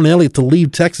and Deshaun Elliott to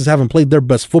leave Texas having played their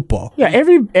best football. Yeah,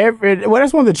 well,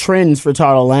 that's one of the trends for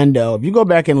Todd Orlando. If you go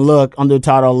back and look under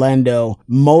Todd Orlando,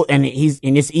 and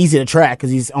it's easy to track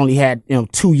because he's only had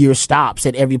 2-year stops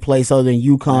at every place other than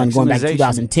UConn going back to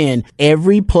 2010.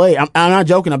 Every play, I'm not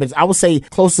joking, but I would say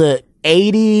close to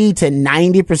 80 to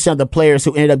 90% of the players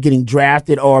who ended up getting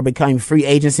drafted or becoming free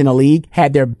agents in the league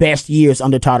had their best years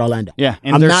under Todd Orlando. Yeah,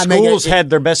 and their schools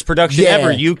had their best production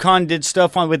ever. UConn did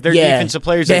stuff with their defensive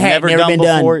players that had never done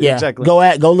before. Yeah. Exactly.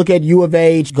 Go look at U of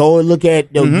H. Go look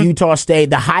at Utah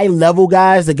State. The high-level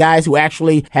guys, the guys who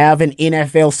actually have an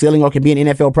NFL ceiling or can be an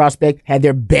NFL prospect, had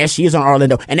their best years on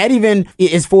Orlando. And that even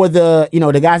is for the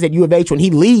guys at U of H when he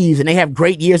leaves and they have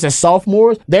great years as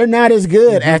sophomores. They're not as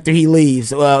good after he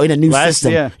leaves in a new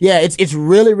system. Yeah, it's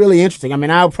really, really interesting. I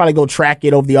mean, I'll probably go track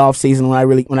it over the off season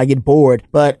when I get bored.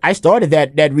 But I started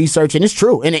that research, and it's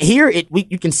true. And here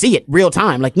you can see it real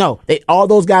time. Like, no, all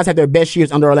those guys had their best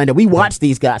years under Orlando. We watched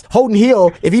these guys. Holden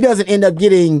Hill, if he doesn't end up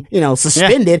getting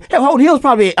suspended, Holden Hill's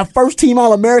probably a first-team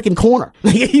All-American corner.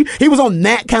 he was on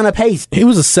that kind of pace. He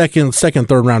was a second,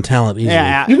 third round talent easily.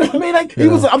 Yeah, you know what I mean? Like, he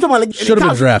was. I'm talking about like should have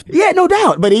been drafted. Yeah, no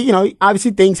doubt. But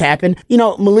obviously things happen.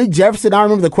 Malik Jefferson. I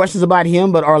remember the questions about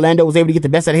him, but Orlando was able to get the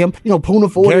best out of him.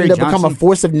 Poona Ford ended up becoming a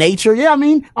force of nature. Yeah, I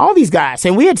mean, all these guys.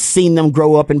 And we had seen them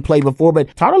grow up and play before,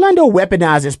 but Todd Orlando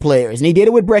weaponizes players. And he did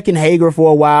it with Brecken Hager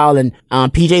for a while. And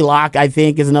PJ Locke, I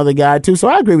think, is another guy, too. So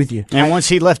I agree with you. And once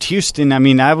he left Houston, I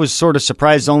mean, I was sort of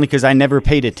surprised only because I never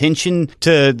paid attention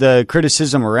to the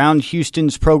criticism around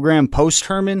Houston's program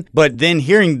post-Herman. But then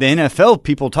hearing the NFL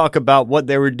people talk about what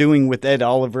they were doing with Ed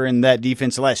Oliver in that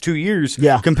defense the last 2 years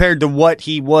compared to what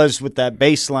he was with that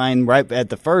baseline right at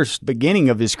the first beginning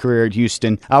of his career at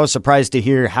Houston, I was surprised to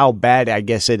hear how bad I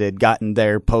guess it had gotten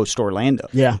there post-Orlando.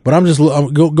 Yeah. But I'm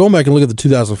going back and look at the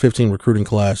 2015 recruiting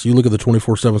class. You look at the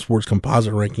 24/7 Sports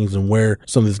composite rankings and where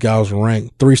some of these guys were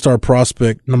ranked. 3-star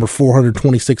prospect, number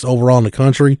 426 overall in the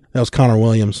country, that was Connor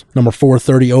Williams. Number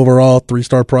 430 overall,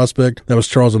 3-star prospect, that was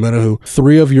Charles Omenihu.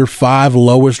 3 of your 5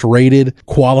 lowest rated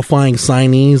qualifying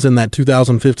signees in that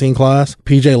 2015 class,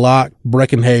 PJ Locke,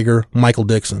 Brecken Hager, Michael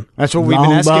Dixon. That's what we've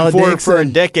been asking for a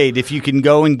decade. If you can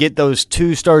go and get those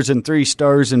 2 stars and 3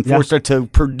 stars and 4 stars to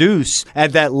produce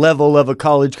at that level of a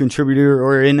college contributor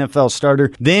or NFL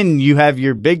starter, then you have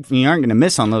you aren't going to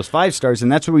miss on those 5 stars.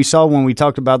 And that's what we saw when we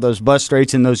talked about those bust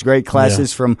rates in those great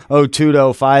classes from 02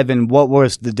 to 05 and what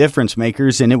was the difference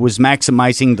makers. And it was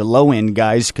maximizing the low end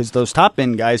guys because those top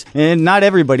end guys, and not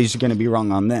everybody's going to be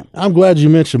wrong on them. I'm glad you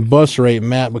mentioned bust rate,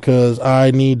 Matt, because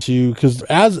I need to, because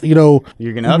as you know,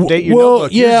 you're going to update your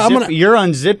notebook. Yeah, you're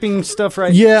unzipping stuff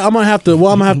right now. Yeah, I'm going to have to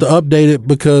update it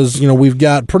because, we've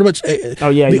got pretty much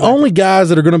the only guys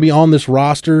that are going to be on this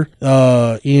roster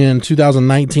in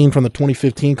 2019 from the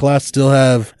 2015 class still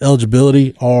have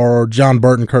eligibility are John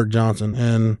Burton, Kirk Johnson.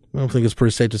 And I think it's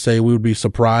pretty safe to say we would be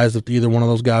surprised if either one of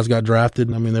those guys got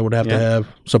drafted. I mean, they would have to have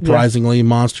surprisingly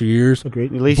monster years.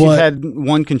 Agreed. At least you've had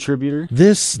one contributor.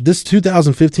 This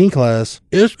 2015 class,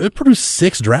 it produced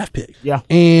 6 draft picks. Yeah.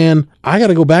 And I got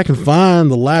to go back and find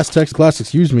the last Texas class.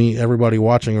 Excuse me, everybody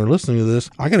watching or listening to this.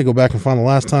 I got to go back and find the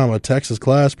last time a Texas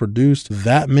class produced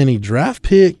that many draft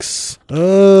picks.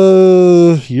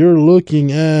 You're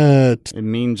looking at... It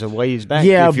means a ways back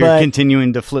if you're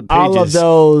continuing to flip pages. All of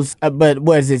those, but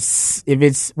was it?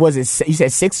 You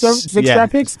said 6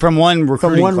 draft picks from one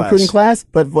recruiting class?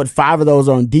 But 5 of those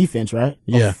are on defense, right?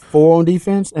 Yeah, or 4 on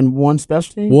defense and 1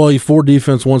 special team. Well, 4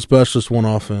 defense, 1 specialist, 1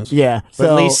 offense. Yeah, but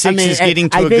at least 6 is getting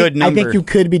to a good number. I think you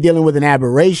could be dealing with an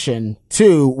aberration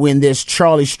too when there's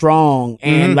Charlie Strong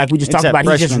and like we just talked about,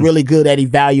 he's just really good at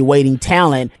evaluating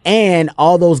talent, and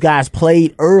all those guys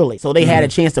played early, so they had a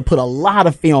chance to put a lot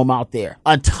of film out there,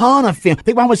 a ton of film.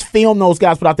 Think about how much film those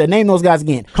guys put out there. Name those guys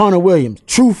again: Connor Williams,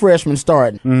 true true freshman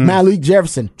starting. Malik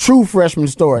Jefferson, true freshman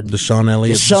starting. Deshaun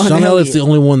Elliott. Deshaun Elliott's the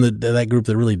only one that group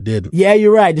that really did. Yeah,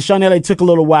 you're right. Deshaun Elliott took a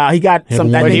little while. He got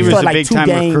some. I think he started like 2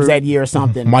 games recruit that year or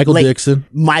something. Michael Dixon.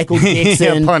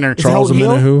 Yeah, punter. Charles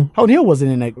Omenihu. Holden Hill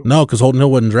wasn't in that group. No, because Holden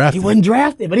Hill wasn't drafted. He wasn't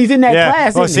drafted, but he's in that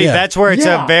class. Well, see, that's where it's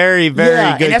a very,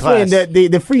 very good and that's class.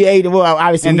 when the free agent. Well,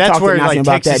 obviously, and we that's talked where about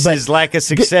Texas's that, but lack of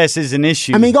success is an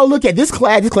issue. I mean, go look at this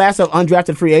class. This class of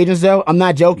undrafted free agents, though. I'm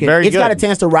not joking. It's got a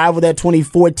chance to rival that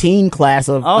 2014 class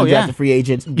of undrafted free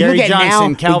agents. Gary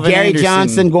Johnson, Calvin Gary Anderson.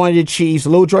 Johnson going to the Chiefs,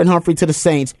 Lil Jordan Humphrey to the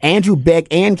Saints, Andrew Beck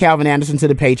and Calvin Anderson to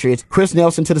the Patriots, Chris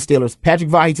Nelson to the Steelers, Patrick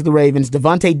Vahe to the Ravens,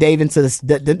 Devontae Davis to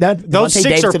the those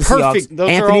six are perfect. Seahawks,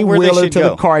 Anthony Wheeler to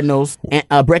the Cardinals,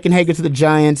 Breckenhager to the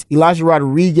Giants, Elijah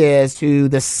Rodriguez to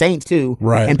the Saints too,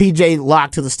 and PJ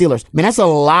Locke to the Steelers. Man, that's a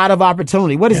lot of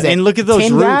opportunity. What is that? And look at those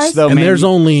roots, guys? though. And there's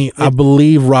only, I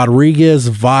believe, Rodriguez,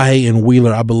 Vahe, and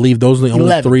Wheeler. I believe those are the only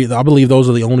 11. 3. I believe those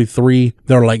are the only 3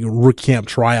 that are like rookie camp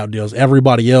tryout deals.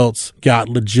 Everybody else got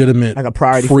legitimate like a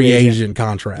priority free agent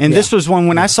contract. And this was one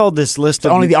when I saw this list. So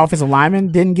only the offensive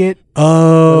linemen didn't get.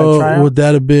 Would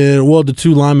that have been the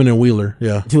 2 linemen and Wheeler?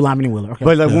 Yeah, 2 linemen and Wheeler. Okay.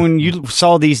 But when you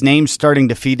saw these names starting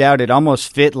to feed out, it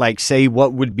almost fit like, say,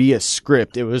 what would be a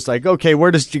script. It was like, okay,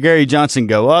 where does Gary Johnson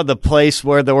go? Oh, the place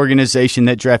where the organization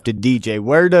that drafted DJ.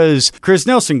 Where does Chris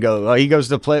Nelson go? He goes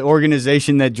to the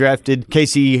organization that drafted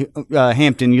Casey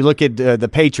Hampton. You look at the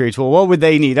Patriots. Well, what would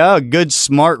they need? Oh, a good,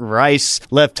 smart Rice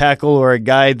left tackle, or a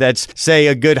guy that's, say,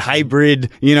 a good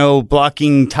hybrid,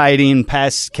 blocking, tight end,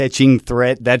 pass catching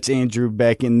threat. That's Andrew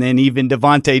Beck. And then even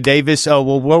Devontae Davis. Oh,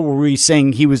 well, what were we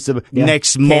saying? He was the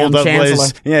next mold of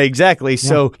Liz. Yeah, exactly. Yeah.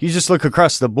 So you just look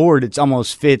across the board. It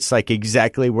almost fits like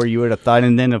exactly where you would have thought.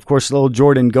 And then, of course, little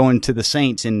Jordan going to the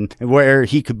Saints, and where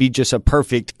he could be just a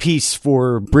perfect piece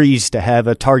for Breeze to have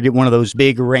a target, one of those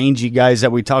big, rangy guys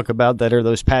that we talk about that are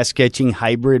those pass-catching,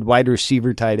 hybrid, wide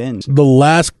receiver tight ends. The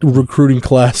last recruiting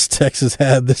class Texas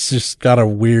had, this just kind of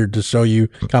weird to show you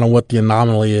kind of what the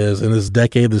anomaly is in this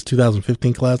decade, this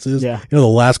 2015 class is. Yeah. The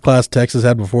last class Texas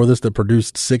had before this that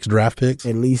produced 6 draft picks.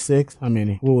 At least 6? How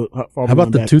many? How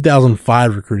about the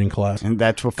 2005 recruiting class? And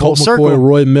that's a full Colt circle. McCoy,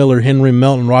 Roy Miller, Henry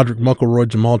Melton, Roderick Muckleroy,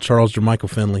 Jamal Charles, Jermichael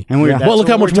Finley. And look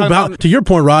how much more balance. To your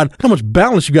point, Rod, how much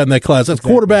balance you got in that class. That's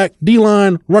quarterback,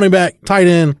 D-line, running back, tight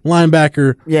end,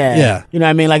 linebacker. Yeah. You know what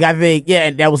I mean? Like, I think,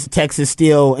 that was Texas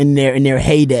still in their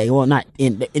heyday. Well, not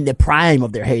in the prime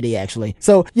of their heyday, actually.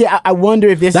 So, I wonder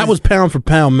if this was pound for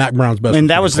pound Mac Brown's best. And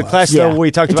that was the class, though,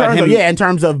 we talked about him. In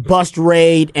terms of bust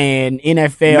rate and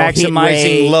NFL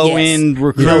maximizing low-end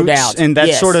recruits. No doubt. And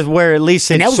that's sort of where at least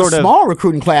and that was sort a small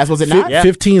recruiting class, was it not?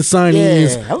 15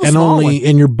 signees,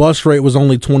 and your bust rate was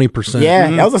only 20%.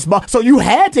 Yeah, that was a small. So you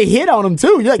had to hit on them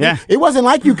too. It wasn't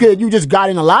like you just got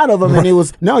in a lot of them, and it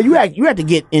was you had to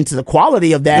get into the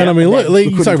quality of that. And I mean,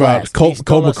 you talk about Colt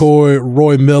McCoy,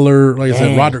 Roy Miller, like I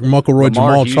said, Roderick Muckleroy,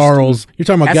 Jamal Charles. You're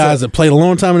talking about guys that played a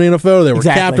long time in the NFL. They were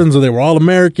captains, or they were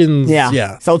All-Americans.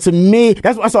 Yeah. So to me,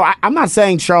 I'm not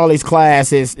saying Charlie's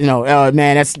class is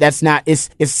that's not it's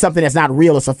something that's not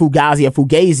real. It's a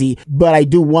fugazi, but I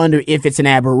do wonder if it's an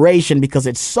aberration because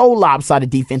it's so lopsided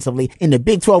defensively in the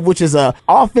Big 12, which is a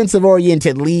offensive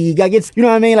oriented league. Like it's what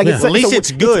I mean. Like at least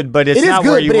it's good, but it's not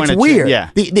where you want to. It's weird.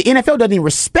 The NFL doesn't even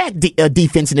respect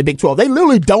defense in the Big 12. They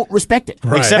literally don't respect it,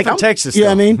 except for Texas. You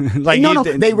know what I mean? Like no,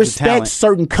 they respect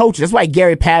certain coaches. That's why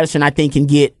Gary Patterson, I think, can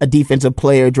get a defensive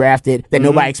player drafted that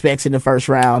nobody expects in the first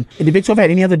round. Did the Big 12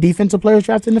 had any other defensive players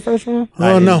drafted in the first round?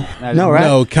 No, right?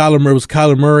 No,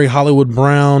 Kyler Murray, Hollywood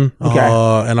Brown,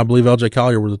 and I believe L.J.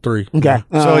 Collier were the 3. Okay,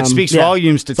 so it speaks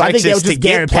volumes to Texas. I think that was just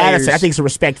Gary Patterson. I think it's a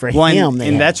respect for him,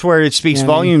 and that's where it speaks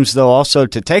volumes, though, also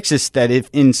to Texas. That if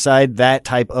inside that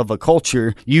type of a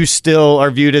culture, you still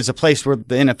are viewed as a place where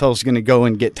the NFL is going to go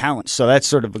and get talent. So that's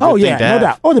sort of a good thing to have. No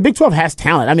doubt. Oh, the Big 12 has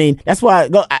talent. I mean, that's why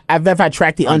I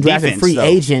track the undrafted free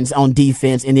agents on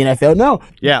defense in the NFL. No,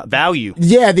 value.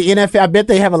 Yeah, the NFL. I bet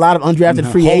they have a lot of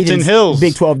undrafted free agents. Hills,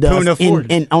 Big 12 does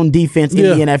in on defense in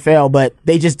the NFL, but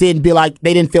they just didn't feel like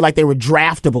they were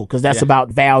draftable because that's about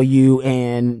value,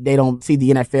 and they don't see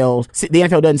the NFL. The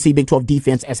NFL doesn't see Big 12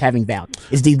 defense as having value.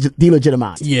 It's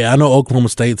delegitimized. Yeah, I know Oklahoma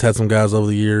State's had some guys over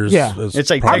the years. Yeah, it's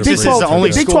like Texas is the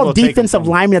only Big 12 defensive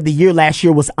lineman of the year last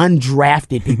year was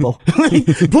undrafted. People,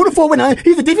 Buda Ford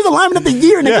he's the defensive lineman of the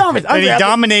year in the conference, and he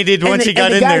dominated once he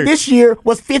got in there. This year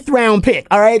was 5th round pick.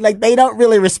 All right, like they don't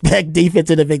really respect defense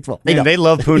in the Big 12. They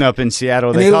love Poona up in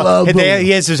Seattle. He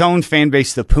has his own fan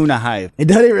base, the Poona Hive.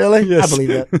 Does he really? Yes. I believe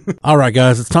that. All right,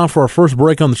 guys, it's time for our first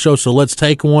break on the show, so let's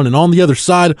take one. And on the other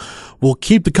side, we'll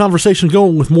keep the conversation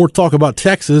going with more talk about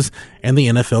Texas and the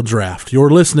NFL draft. You're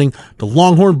listening to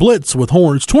Longhorn Blitz with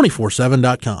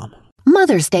Horns247.com.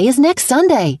 Mother's Day is next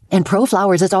Sunday, and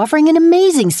ProFlowers is offering an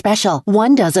amazing special.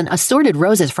 1 dozen assorted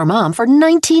roses for Mom for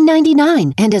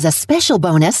 $19.99. And as a special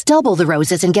bonus, double the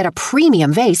roses and get a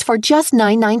premium vase for just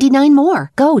 $9.99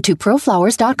 more. Go to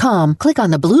ProFlowers.com, click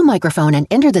on the blue microphone and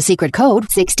enter the secret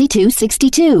code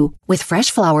 6262. With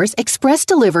fresh flowers, express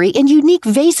delivery, and unique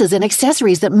vases and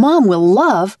accessories that Mom will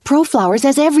love, ProFlowers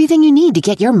has everything you need to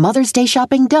get your Mother's Day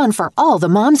shopping done for all the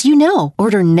moms you know.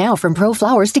 Order now from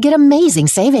ProFlowers to get amazing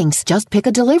savings. Just pick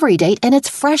a delivery date and its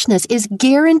freshness is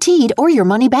guaranteed or your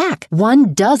money back.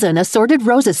 1 dozen assorted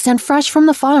roses sent fresh from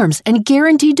the farms and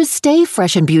guaranteed to stay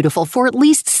fresh and beautiful for at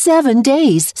least 7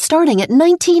 days, starting at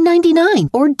 $19.99.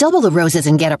 Or double the roses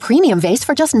and get a premium vase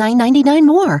for just $9.99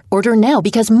 more. Order now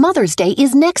because Mother's Day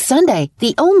is next Sunday.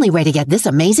 The only way to get this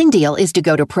amazing deal is to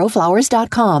go to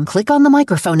ProFlowers.com, click on the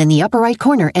microphone in the upper right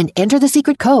corner and enter the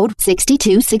secret code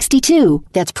 6262.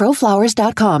 That's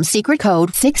ProFlowers.com, secret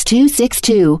code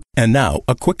 6262. And now,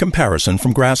 a quick comparison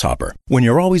from Grasshopper. When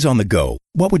you're always on the go,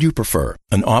 what would you prefer?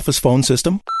 An office phone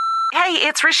system? Hey,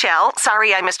 it's Rochelle.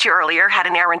 Sorry I missed you earlier. Had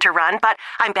an errand to run, but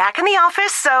I'm back in the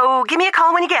office, so give me a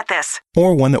call when you get this.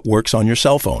 Or one that works on your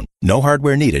cell phone? No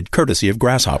hardware needed, courtesy of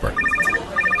Grasshopper.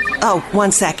 Oh,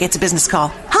 1 sec. It's a business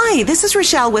call. Hi, this is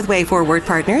Rochelle with Way Forward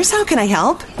Partners. How can I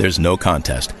help? There's no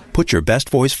contest. Put your best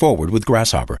voice forward with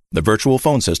Grasshopper, the virtual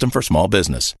phone system for small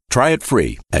business. Try it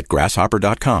free at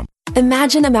grasshopper.com.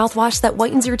 Imagine a mouthwash that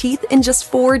whitens your teeth in just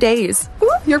 4 days.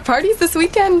 Ooh, your party's this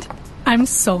weekend. I'm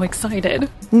so excited.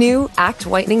 New Act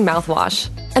Whitening Mouthwash.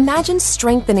 Imagine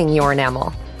strengthening your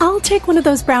enamel. I'll take one of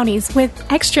those brownies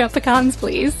with extra pecans,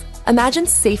 please. Imagine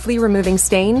safely removing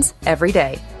stains every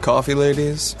day. Coffee,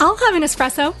 ladies? I'll have an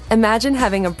espresso. Imagine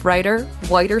having a brighter,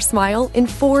 whiter smile in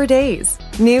 4 days.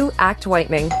 New Act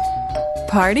Whitening.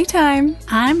 Party time.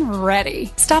 I'm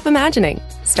ready. Stop imagining.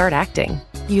 Start acting.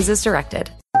 Use as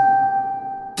directed.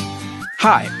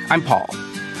 Hi, I'm Paul.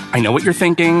 I know what you're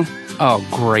thinking. Oh,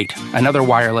 great. Another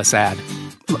wireless ad.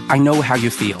 I know how you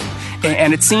feel.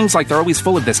 And it seems like they're always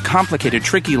full of this complicated,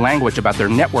 tricky language about their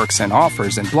networks and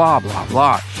offers and blah, blah,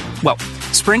 blah. Well,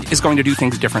 Sprint is going to do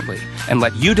things differently and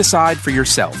let you decide for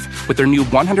yourself with their new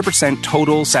 100%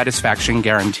 total satisfaction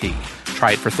guarantee.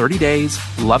 Try it for 30 days,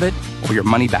 love it, or your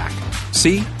money back.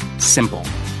 See? Simple.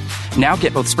 Now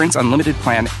get both Sprint's unlimited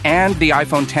plan and the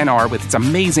iPhone XR with its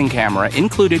amazing camera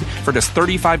included for just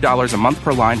 $35 a month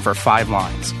per line for 5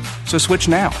 lines. So switch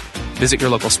now. Visit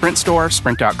your local Sprint store,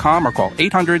 sprint.com, or call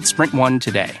 800-SPRINT1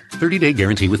 today. 30-day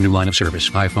guarantee with new line of service.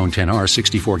 iPhone XR,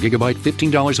 64 gigabyte,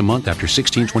 $15 a month after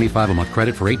 $16.25 a month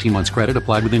credit for 18 months credit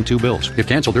applied within 2 bills. If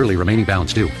canceled early, remaining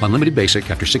balance due. Unlimited basic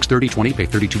after $630.20, pay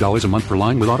 $32 a month per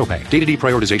line with autopay. Data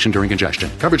deprioritization during congestion.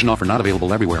 Coverage and offer not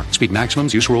available everywhere. Speed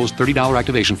maximums, use rules, $30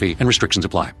 activation fee, and restrictions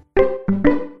apply.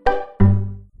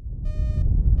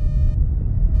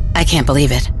 I can't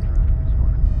believe it.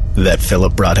 That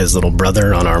Philip brought his little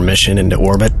brother on our mission into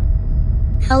orbit.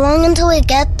 How long until we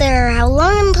get there? How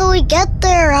long until we get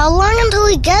there? How long until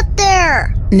we get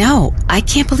there? No, I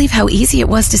can't believe how easy it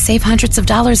was to save hundreds of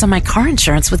dollars on my car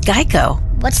insurance with Geico.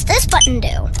 What's this button do?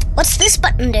 What's this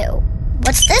button do?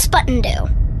 What's this button do?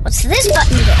 What's this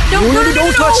button do?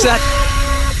 Don't touch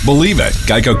that! Believe it,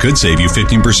 Geico could save you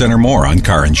 15% or more on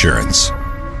car insurance.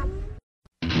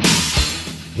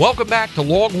 Welcome back to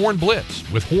Longhorn Blitz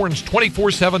with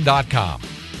horns247.com.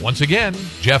 Once again,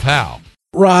 Jeff Howe.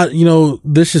 Rod,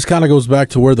 this just kind of goes back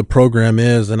to where the program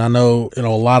is. And I know, a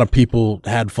lot of people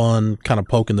had fun kind of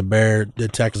poking the bear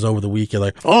at Texas over the weekend.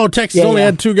 Like, oh, Texas only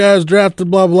had 2 guys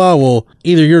drafted, blah, blah. Well,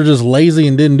 either you're just lazy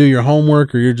and didn't do your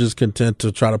homework, or you're just content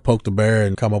to try to poke the bear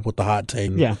and come up with the hot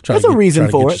take. Yeah, there's a reason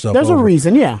for it. There's a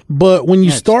reason, yeah. But when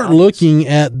you start looking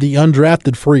at the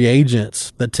undrafted free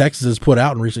agents that Texas has put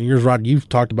out in recent years, Rod, you've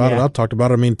talked about it. I've talked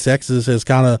about it. I mean, Texas has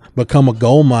kind of become a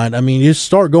gold mine. I mean, you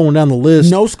start going down the list.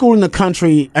 No school in the country,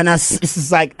 and this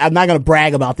is like, I'm not going to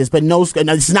brag about this, but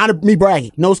this is not me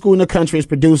bragging. No school in the country is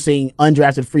producing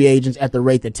undrafted free agents at the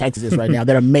rate that Texas is right now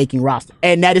that are making roster.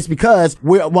 And that is because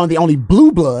we're one of the only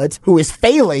blue bloods who is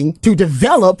failing to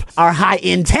develop our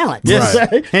high-end talent. Yes.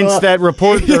 Right? Hence that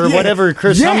report or whatever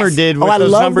Chris Hummer did with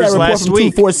those numbers last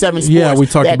week. 247 Sports. Yeah, we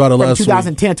talked about it last week. From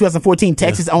 2010 2014,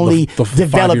 Texas only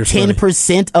developed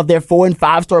 10% of their 4- and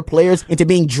 5-star players into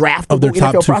being drafted of their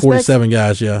top NFL 247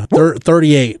 guys,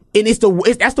 38. And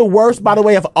that's the worst, by the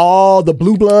way, of all the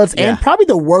blue bloods, and probably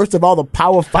the worst of all the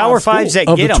Power 5 Power 5s that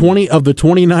of get the 20 of the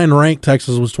 29 ranked,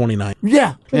 Texas was 29.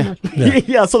 Yeah,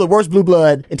 Yeah. So the worst blue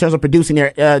blood in terms of producing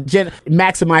their,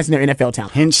 maximizing their NFL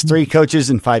talent. Hence 3 coaches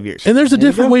in 5 years. And there's a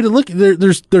different way to look.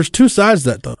 There's 2 sides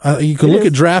to that, though. You can look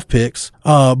at draft picks,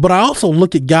 but I also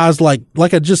look at guys like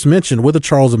I just mentioned with a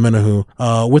Charles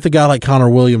Omenihu, with a guy like Connor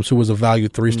Williams, who was a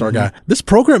valued 3-star guy. This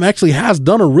program actually has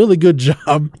done a really good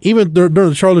job, even during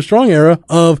the Charlie Strong era,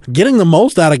 of getting the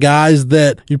most out of guys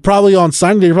that you probably on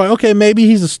signing day, you're like, okay, maybe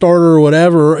he's a starter or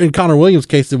whatever. In Connor Williams'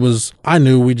 case, I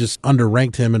knew we just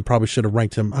underranked him and probably should have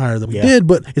ranked him higher than we did,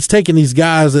 but it's taking these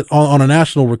guys that on a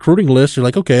national recruiting list, you're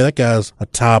like, okay, that guy's a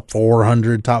top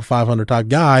 400, top 500 type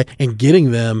guy, and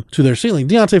getting them to their ceiling.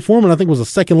 D'Onta Foreman, I think, was the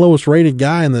second lowest rated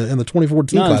guy in the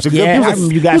 2014 class.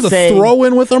 You guys say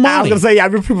throw-in with Armani. I was going to say, I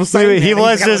remember people saying he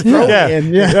was just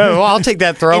well, I'll take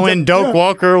that throw-in. Doak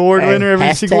Walker Award winner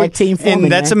every single week.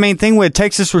 And that's the main thing with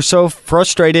Texas. We're so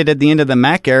frustrated at the end of the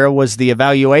Mac era was the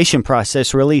evaluation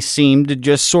process really seemed to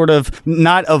just sort of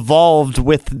not evolved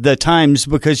with the times,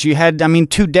 because you had,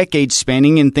 2 decades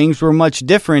spanning and things were much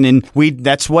different. And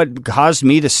that's what caused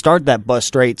me to start that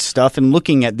bust rate stuff and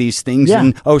looking at these things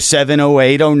in 07,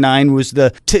 08, 09 was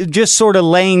just sort of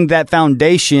laying that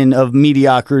foundation of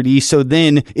mediocrity. So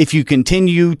then if you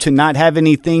continue to not have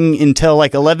anything until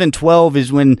like 11, 12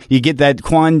 is when you get that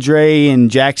Quandre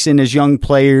and Jackson as young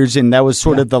players. And that was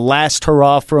sort of the last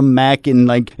hurrah from Mac. And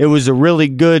like, it was a really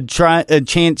good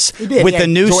chance with the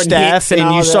new Jordan staff.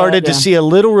 And you started to see a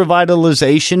little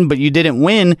revitalization, but you didn't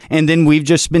win. And then we've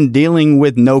just been dealing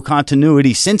with no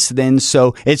continuity since then.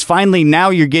 So it's finally now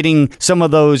you're getting some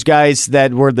of those guys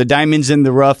that were the diamonds in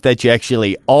the rough that you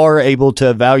actually are able to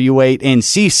evaluate and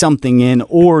see something in,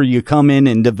 or you come in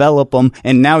and develop them.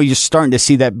 And now you're starting to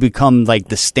see that become like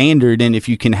the standard. And if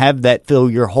you can have that fill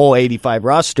your whole 85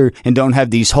 roster and don't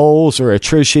have these holes or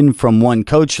attrition from one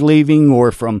coach leaving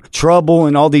or from trouble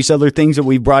and all these other things that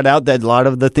we brought out, that a lot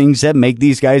of the things that make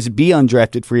these guys be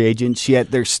undrafted free agents,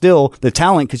 yet they're still the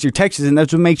talent because you're Texas. And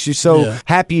that's what makes you so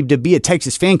happy to be a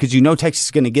Texas fan, because you know Texas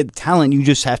is going to get the talent. You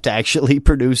just have to actually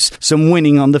produce some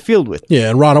winning on the field with. Yeah,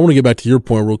 and Rod, I want to get back to your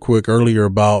point real quick earlier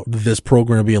about this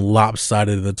program being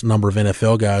lopsided, the number of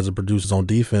NFL guys it produces on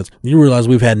defense. You realize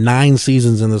we've had 9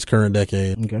 seasons in this current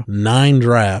decade, 9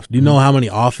 drafts. Do you know how many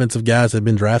offensive guys have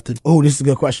been drafted? Oh, this is a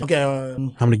good question. Okay,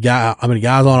 how many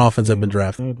guys on offense have been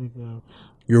drafted?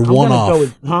 You're one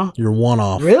off. You're one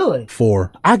off. Really?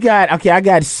 4. I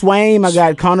got Swain, I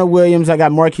got Connor Williams, I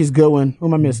got Marquise Goodwin. Who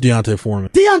am I missing? D'Onta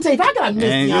Foreman. I got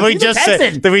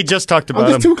missed. We just talked about him.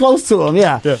 I'm just too close to him.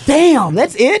 Yeah. Damn,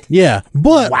 that's it? Yeah.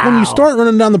 But when you start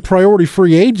running down the priority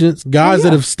free agents, guys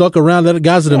that have stuck around,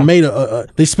 guys that have made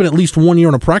they spent at least 1 year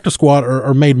on a practice squad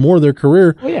or made more of their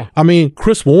career. Oh, yeah.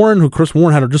 Chris Warren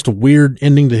had just a weird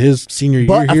ending to his senior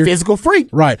year here. A physical freak.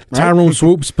 Right. Tyrone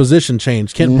Swoop's position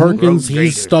changed. Kent Perkins,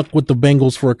 he's stuck with the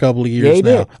Bengals for a couple of years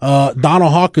now.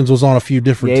 Donald Hawkins was on a few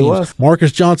different teams.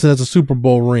 Marcus Johnson has a Super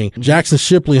Bowl ring. Jackson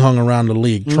Shipley hung around the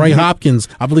league. Trey Hopkins,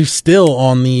 I believe, still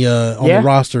on the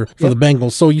roster for the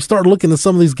Bengals. So you start looking at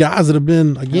some of these guys that have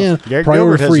been, again,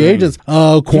 priority free agents.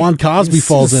 Quan Cosby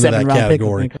falls into that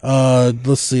category.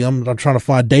 Let's see. I'm trying to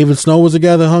find. David Snow was a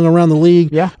guy that hung around the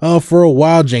league for a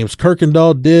while. James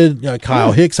Kirkendall did.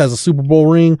 Kyle Hicks has a Super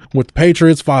Bowl ring with the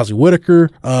Patriots. Fozzie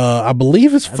Whitaker. I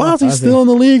believe Fozzie still in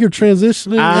the league or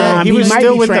transitioning. He might be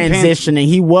transitioning.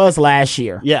 He was last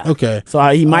year. Yeah. Okay. So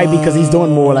he might be, because he's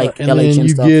doing more like and LHN then you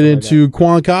stuff. get into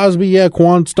Quan Cosby. Yeah,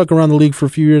 Quan stuck around the league for a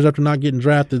few years after not getting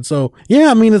drafted. So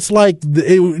yeah, it's like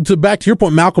back to your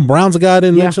point. Malcolm Brown's a guy I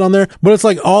didn't mention on there, but it's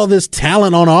like all this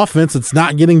talent on offense. It's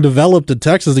not getting developed at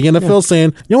Texas. The NFL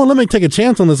saying, you know what, let me take a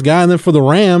chance on this guy. And then for the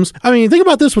Rams, think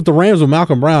about this with the Rams with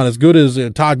Malcolm Brown. As good as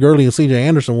Todd Gurley and C.J.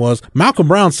 Anderson was, Malcolm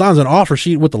Brown signs an offer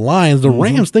sheet with the Lions. The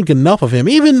Rams think enough of him.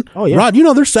 Even Rod,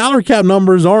 their salary cap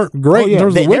numbers aren't great in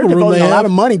terms of the wiggle room. They have a lot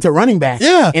of money to running back.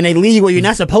 Yeah. In a league where you're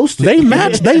not supposed to. They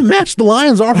matched the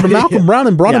Lions offer to Malcolm Brown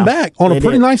and brought him back on a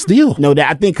pretty nice deal. No,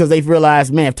 I think because they've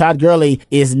realized, man, if Todd Gurley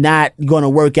is not going to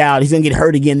work out, he's going to get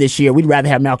hurt again this year. We'd rather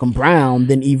have Malcolm Brown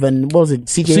than even, what was it,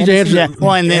 C.J. Anderson? Yeah.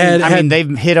 Well, and then,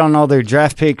 they've hit on all their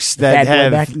draft picks that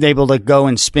have able to go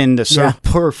and spend a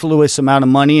superfluous amount of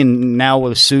money, and now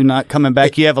with Sue not coming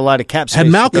back, you have a lot of cap space.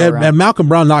 Had Malcolm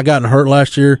Brown not gotten hurt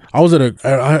last year, I was at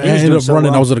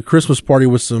a Christmas party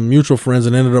with some mutual friends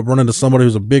and ended up running to somebody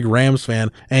who's a big Rams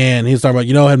fan, and he's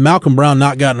talking about, had Malcolm Brown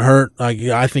not gotten hurt,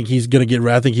 I think he's going to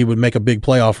I think he would make a big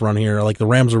playoff run here. Like, the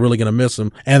Rams are really going to miss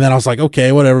him. And then I was like,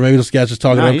 okay, whatever, maybe this guy's just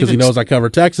talking up because he knows I cover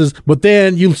Texas. But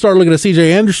then you start looking at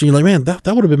C.J. Anderson, you're like, man, that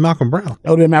would have been Malcolm Brown.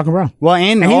 That would have been Malcolm Brown. Well,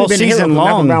 and all season long,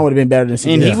 Malcolm Brown would have been better than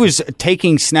C.J. And he was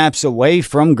taking snaps away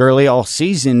from Gurley all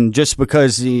season just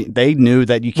because they knew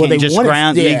that you can't just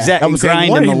ground. and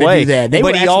grind him away.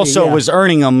 But he also was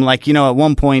earning them, like, you know, at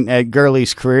one point at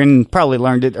Gurley's career, and probably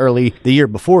learned it early the year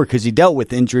before because he dealt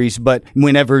with injuries. But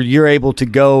whenever you're able to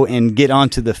go and get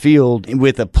onto the field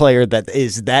with a player that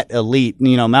is that elite,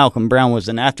 you know, Malcolm Brown was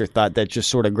an afterthought that just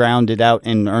sort of grounded out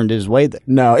and earned his way there.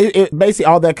 No, it basically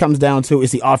all that comes down to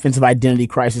is the offensive identity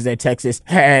crisis that Texas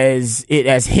has. It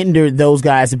has hindered those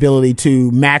guys' ability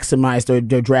to maximize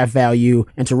their draft value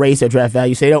and to raise their draft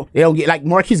value. So they don't get, like,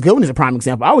 Marquise Goodwin is a prime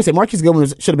example. I always say Marquise Goodwin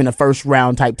should have been a first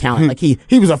round type talent. Like he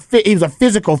was a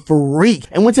physical freak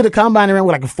and went to the combine and ran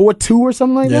with like a 4.2 or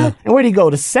something like that. And where did he go?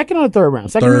 The second or the third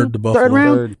round? Third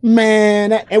round. Man,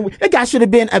 that guy should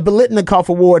have been a Biletnikoff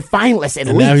Award finalist at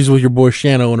least. Now he's with your boy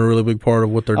Shano and a really big part of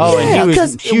what they're doing. Oh, and he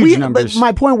was huge numbers. But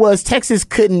my point was Texas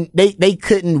couldn't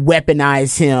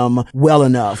weaponize him well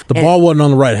enough. The ball wasn't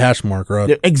on the right hash mark,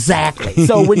 right? Exactly.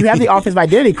 So when you have the offensive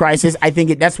identity crisis, I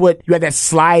think that's what you have, that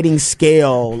sliding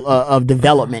scale of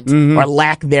development or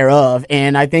lack thereof.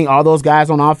 And I think all those guys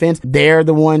on offense, they're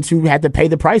the ones who had to pay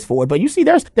the price for it. But you see,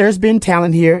 there's been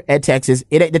talent here at Texas.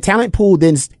 The talent pool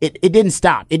didn't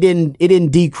stop. It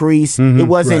didn't decrease. It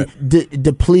wasn't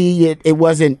depleted. It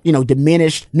wasn't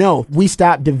diminished. No, we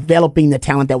stopped developing the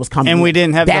talent that was coming. And we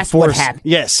didn't have That's the force. What happened.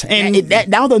 Yes, and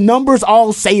now the numbers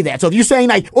all say that. So if you're saying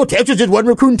like, oh, Texas just wasn't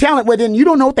recruiting talent, well then you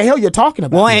don't know what the hell you're talking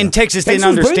about. Well, and Texas didn't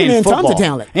understand football. Tons of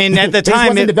talent. And at the time,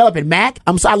 wasn't developing. Mac,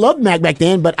 I loved Mac back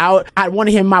then, but I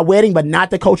wanted him at my wedding, but not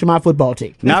the coach of my football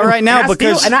team. Not right now,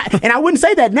 because I wouldn't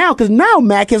say that now, because now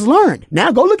Mac has learned.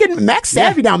 Now go look at Mac's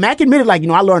savvy now. Mac admitted, like,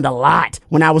 I learned a lot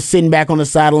when I was sitting back on the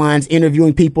sidelines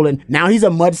interviewing people, and now he's a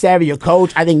much savvier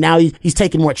coach. I think now he's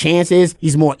taking more chances.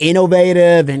 He's more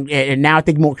innovative, and now I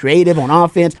think more creative on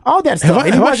offense. All that stuff.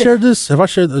 Have I shared this? I'm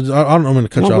going to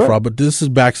cut you off, Rob, but this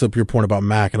backs up your point about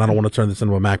Mac, and I don't want to turn this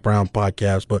into a Mac Brown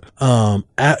podcast, but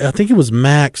I think it was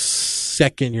Mac's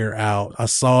second year out. I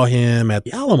saw him at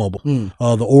the Alamo Bowl,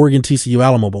 the Oregon TCU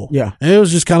Alamo Bowl. Yeah. And it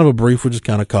was just kind of a brief. We just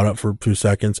kind of caught up for 2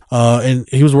 seconds. And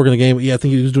he was working the game. Yeah, I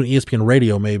think he was doing ESPN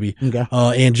Radio maybe. Okay.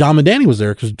 And John Mandani was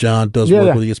there because John does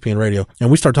work with ESPN Radio. And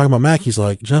we started talking about Mac. He's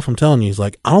like, Jeff, I'm telling you, he's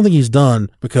like, I don't think he's done,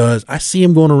 because I see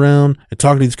him going around and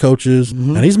talking to these coaches,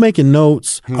 and he's making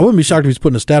notes. I wouldn't be shocked if he's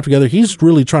putting a staff together. He's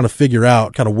really trying to figure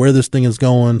out kind of where this thing is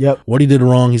going, what he did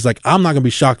wrong. He's like, I'm not going to be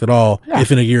shocked at all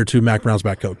if in a year or two Mac Brown's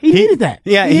back coach. He needed that.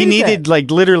 Yeah, he needed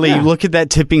like literally look at that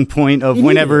tipping point of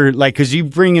whenever, like, because you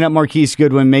bringing up Marquise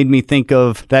Goodwin made me think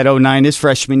of that 2009, his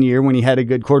freshman year, when he had a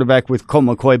good quarterback with Colt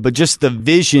McCoy, but just the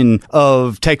vision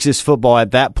of Texas football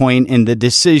at that point and the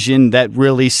decision that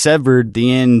really severed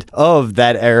the end of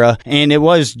that era. And it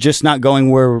was just not going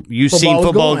where you've seen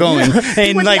football going.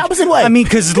 And like, I mean,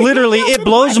 because literally it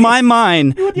blows my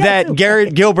mind that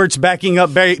Garrett Gilbert's backing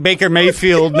up Baker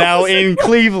Mayfield now in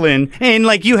Cleveland. And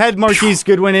like, you had Marquise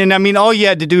Goodwin, and I mean, all you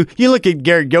had to do, you look at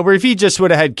Garrett Gilbert, if he just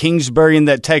would have had Kingsbury and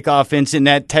that Tech offense in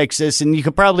that Texas, and you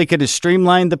probably could have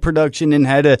streamlined the production and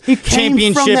had a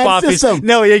championship office.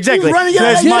 No, exactly.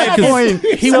 That's my point.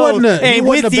 He wasn't you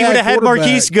would have had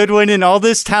Marquise Goodwin and all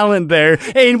this talent there,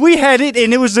 and we had it,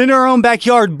 and it was in our own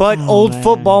backyard, but old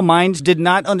football minds did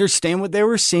not understand what they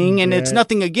were seeing, and it's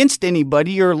nothing against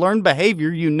anybody or learned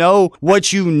behavior. You know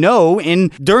what you know,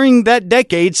 and during that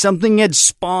decade, something had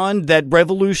spawned that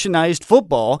revolutionized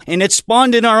football, and it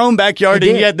spawned in our own backyard,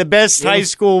 and you had the best high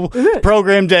school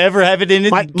program to ever have it in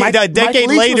it. A decade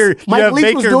later, Mike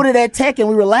Leach was doing it at Tech, and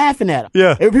we were laughing at him.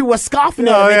 Yeah. People were scoffing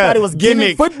at him. They thought it was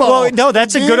gimmick football. Well, no,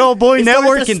 that's a good old boy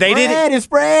network, and they did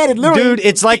it. Dude,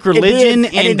 it's like religion,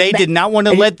 and they did not want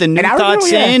to let the new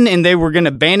thoughts in, and they were going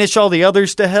to banish all the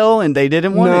others to hell, and they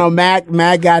didn't want it. No,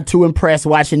 Mac got too impressed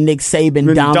watching Nick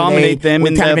Saban dominate them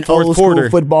in the fourth quarter.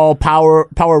 Football power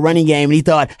running game, and he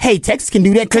thought, hey, Texas can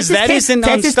do that. Because that isn't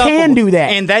Texas can do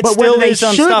that. And that still is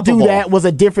unstoppable. Should do that was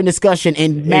a different discussion,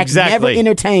 and Mac never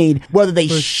entertained whether they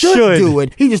should do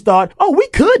it. He just thought, oh, we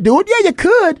could do it. Yeah, you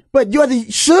could, but you're the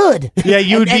should. Yeah,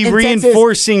 you'd be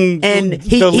reinforcing and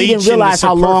he didn't realize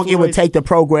how long it would take the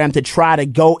program to try to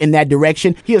go in that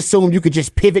direction. He assumed you could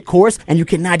just pivot course, and you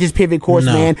cannot just pivot course,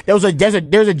 man. There's a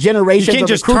generation of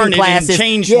recruiting classes. And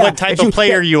change what type of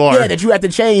player you are. Yeah, that you have to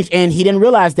change, and he didn't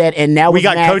realize that, and now we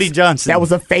got Cody Johnson. That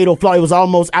was a fatal flaw. It was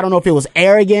almost, I don't know if it was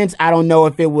arrogance. I don't know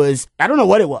what it was.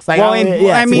 Like,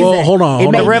 hold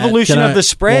on. The revolution of the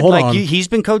spread, he's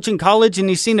been coaching college, and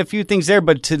he's seen a few things there,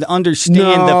 but to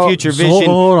understand the future vision,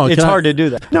 it's hard to do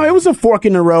that. No, it was a fork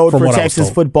in the road for Texas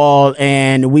football,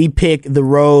 and we picked the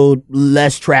road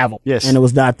less traveled. Yes. And it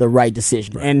was not the right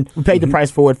decision. Right. And we paid the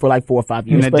price for it for like 4 or 5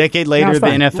 years. And a decade later, the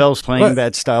NFL's playing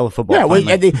that style of football.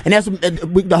 Yeah, and that's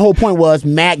the whole point was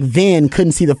Mac then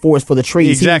couldn't see the forest for the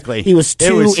trees. Exactly. He was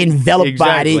too enveloped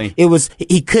by it.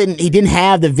 He didn't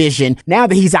have the vision. Now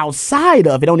that he's outside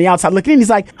of it, on the outside looking in, he's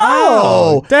like,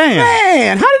 oh, damn,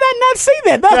 man, how did I not see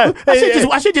that?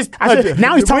 I should just.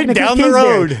 Now he's talking to Cliff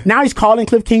Kingsbury. Now he's calling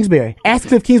Cliff Kingsbury. Ask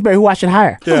Cliff Kingsbury who I should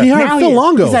hire. Yeah. He hired Phil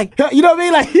Longo. He's like, you know what I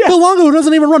mean? Like, Phil Longo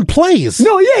doesn't even run plays.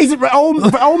 No, yeah, he's an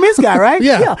Ole Miss guy, right?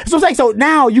 Yeah. So it's like, so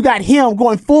now you got him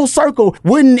going full circle,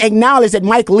 wouldn't acknowledge that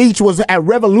Mike Leach was a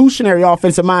revolutionary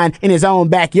offensive mind in his own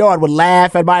backyard, would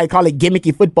laugh at everybody, call it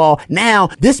gimmicky football. Now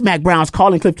this Mac Brown's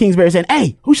calling Cliff Kingsbury saying,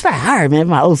 hey, who should I hire, man,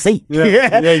 for my OC?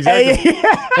 Yeah, exactly.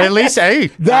 At least, hey,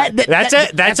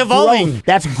 that's evolving. Growth.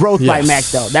 That's growth by Mac,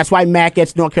 though. That's why Mac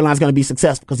at North Carolina is going to be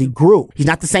successful, because he grew. He's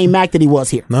not the same Mac that he was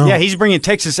here. No. Yeah, he's bringing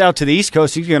Texas out to the East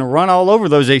Coast. He's going to run all over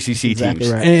those ACC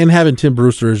teams. Right. And having Tim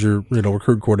Brewster as your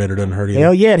recruit coordinator doesn't hurt either.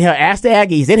 Hell yeah, ask the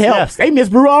Aggies. It helps. They miss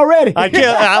Brew already.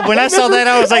 When I saw that,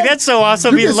 I was like, that's so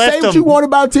awesome. He left say what you want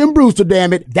about Tim Brewster,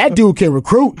 damn it. That dude can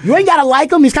recruit. You ain't got to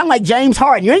like him. He's kind of like James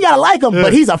Harden. You ain't got to like him,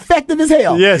 but he's effective as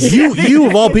hell. Yes. You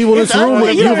of all people in this room,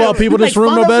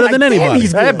 know better than anybody.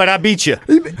 Hey, but I beat you.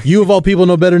 You of all people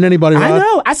know better than anybody, Rod. I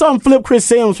know. I saw him flip Chris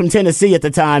Sims from Tennessee at the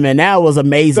time, and that was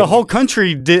amazing. The whole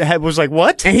country was like,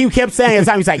 what? And he kept saying at the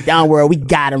time, he's like, don't worry, we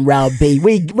got him, Rob B.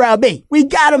 We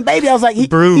got him, baby. I was like, he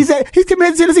said, he's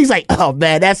committed to Tennessee. He's like, oh,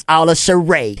 man, that's all a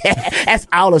charade. That's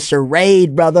all a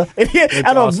charade, brother.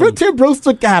 I know, awesome. Tim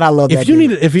Brewster, God, I love that.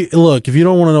 If you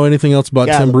don't want to know anything else about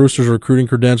Tim Brewster's recruiting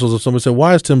credentials, if somebody said,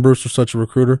 why is Tim Brewster such a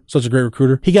great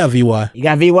recruiter? He got VY. He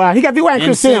got VY and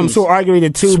Chris Sims, who are arguably the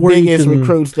two biggest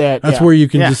recruits that. That's where you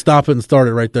can just stop it and start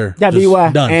it right there. Got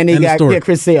VY, done. and he got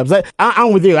Chris Sims.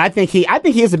 I'm with you. I think he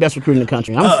is the best recruit in the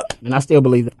country, and I still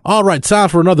believe it. All right, time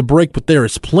for another break, but there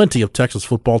is plenty of Texas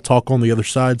football talk on the other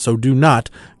side, so do not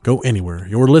go anywhere.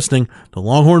 You're listening to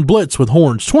Longhorn Blitz with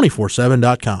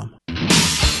Horns247.com.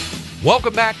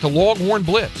 Welcome back to Longhorn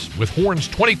Blitz with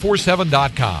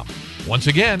Horns247.com. Once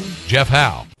again, Jeff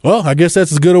Howe. Well, I guess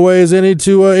that's as good a way as any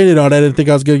to end it on. I didn't think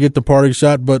I was going to get the parting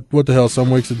shot, but what the hell?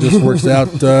 Some weeks it just works out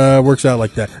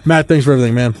like that. Matt, thanks for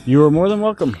everything, man. You are more than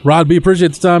welcome. Rod B,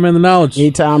 appreciate the time and the knowledge.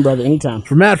 Anytime, brother, anytime.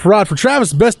 For Matt, for Rod, for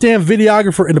Travis, best damn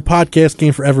videographer in the podcast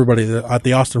game for everybody at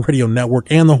the Austin Radio Network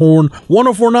and the Horn.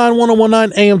 1049,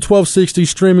 1019, AM 1260,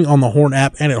 streaming on the Horn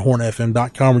app and at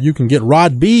hornfm.com, where you can get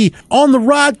Rod B on the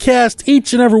Rodcast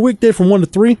each and every weekday from 1 to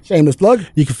 3. Shameless plug.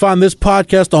 You can find this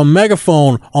podcast on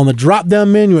Megaphone on the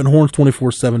drop-down menu at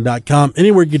horns247.com.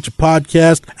 Anywhere you get your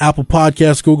podcast, Apple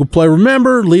Podcasts, Google Play.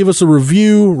 Remember, leave us a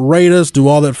review, rate us, do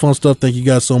all that fun stuff. Thank you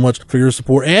guys so much for your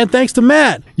support. And thanks to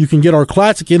Matt. You can get our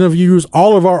classic interviews,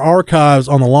 all of our archives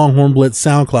on the Longhorn Blitz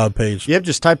SoundCloud page. Yep,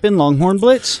 just type in Longhorn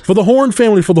Blitz. For the Horn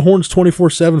family, for the Horns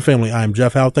 24/7 family, I am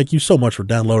Jeff Howe. Thank you so much for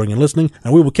downloading and listening,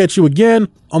 and we will catch you again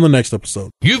on the next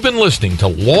episode. You've been listening to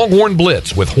Longhorn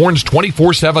Blitz with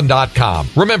Horns247.com.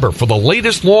 Remember, for the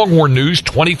latest Longhorn news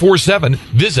 24/7,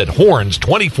 visit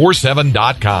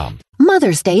Horns247.com.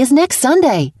 Mother's Day is next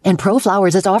Sunday, and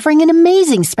ProFlowers is offering an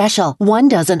amazing special. 1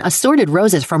 dozen assorted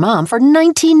roses for Mom for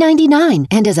 $19.99.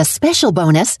 And as a special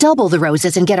bonus, double the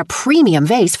roses and get a premium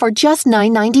vase for just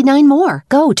 $9.99 more.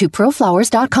 Go to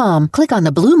ProFlowers.com, click on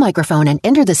the blue microphone and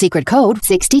enter the secret code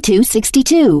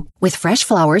 6262. With fresh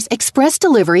flowers, express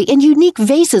delivery, and unique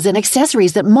vases and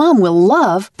accessories that Mom will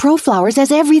love, ProFlowers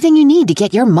has everything you need to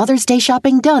get your Mother's Day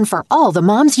shopping done for all the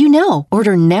moms you know.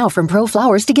 Order now from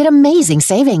ProFlowers to get amazing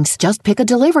savings. Just pick a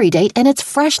delivery date and its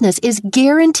freshness is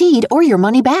guaranteed or your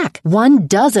money back. 1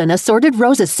 dozen assorted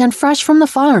roses sent fresh from the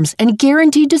farms and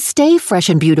guaranteed to stay fresh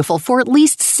and beautiful for at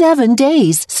least 7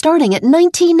 days, starting at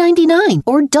 $19.99.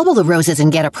 Or double the roses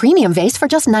and get a premium vase for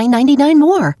just $9.99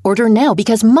 more. Order now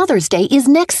because Mother's Day is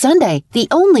next Sunday. The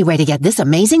only way to get this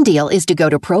amazing deal is to go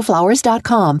to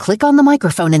ProFlowers.com, click on the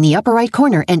microphone in the upper right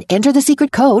corner and enter the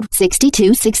secret code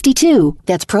 6262.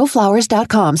 That's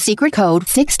ProFlowers.com, secret code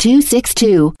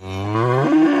 6262.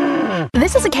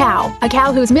 This is a cow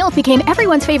whose milk became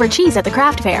everyone's favorite cheese at the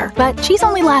craft fair. But cheese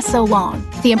only lasts so long.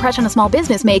 The impression a small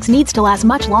business makes needs to last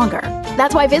much longer.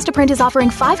 That's why Vistaprint is offering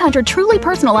 500 truly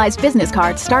personalized business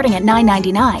cards starting at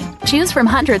 $9.99. Choose from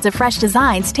hundreds of fresh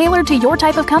designs tailored to your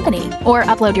type of company, or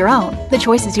upload your own. The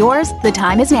choice is yours. The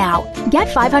time is now. Get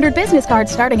 500 business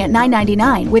cards starting at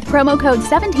 $9.99 with promo code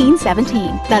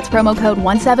 1717. That's promo code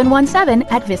 1717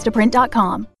 at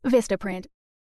Vistaprint.com. Vistaprint.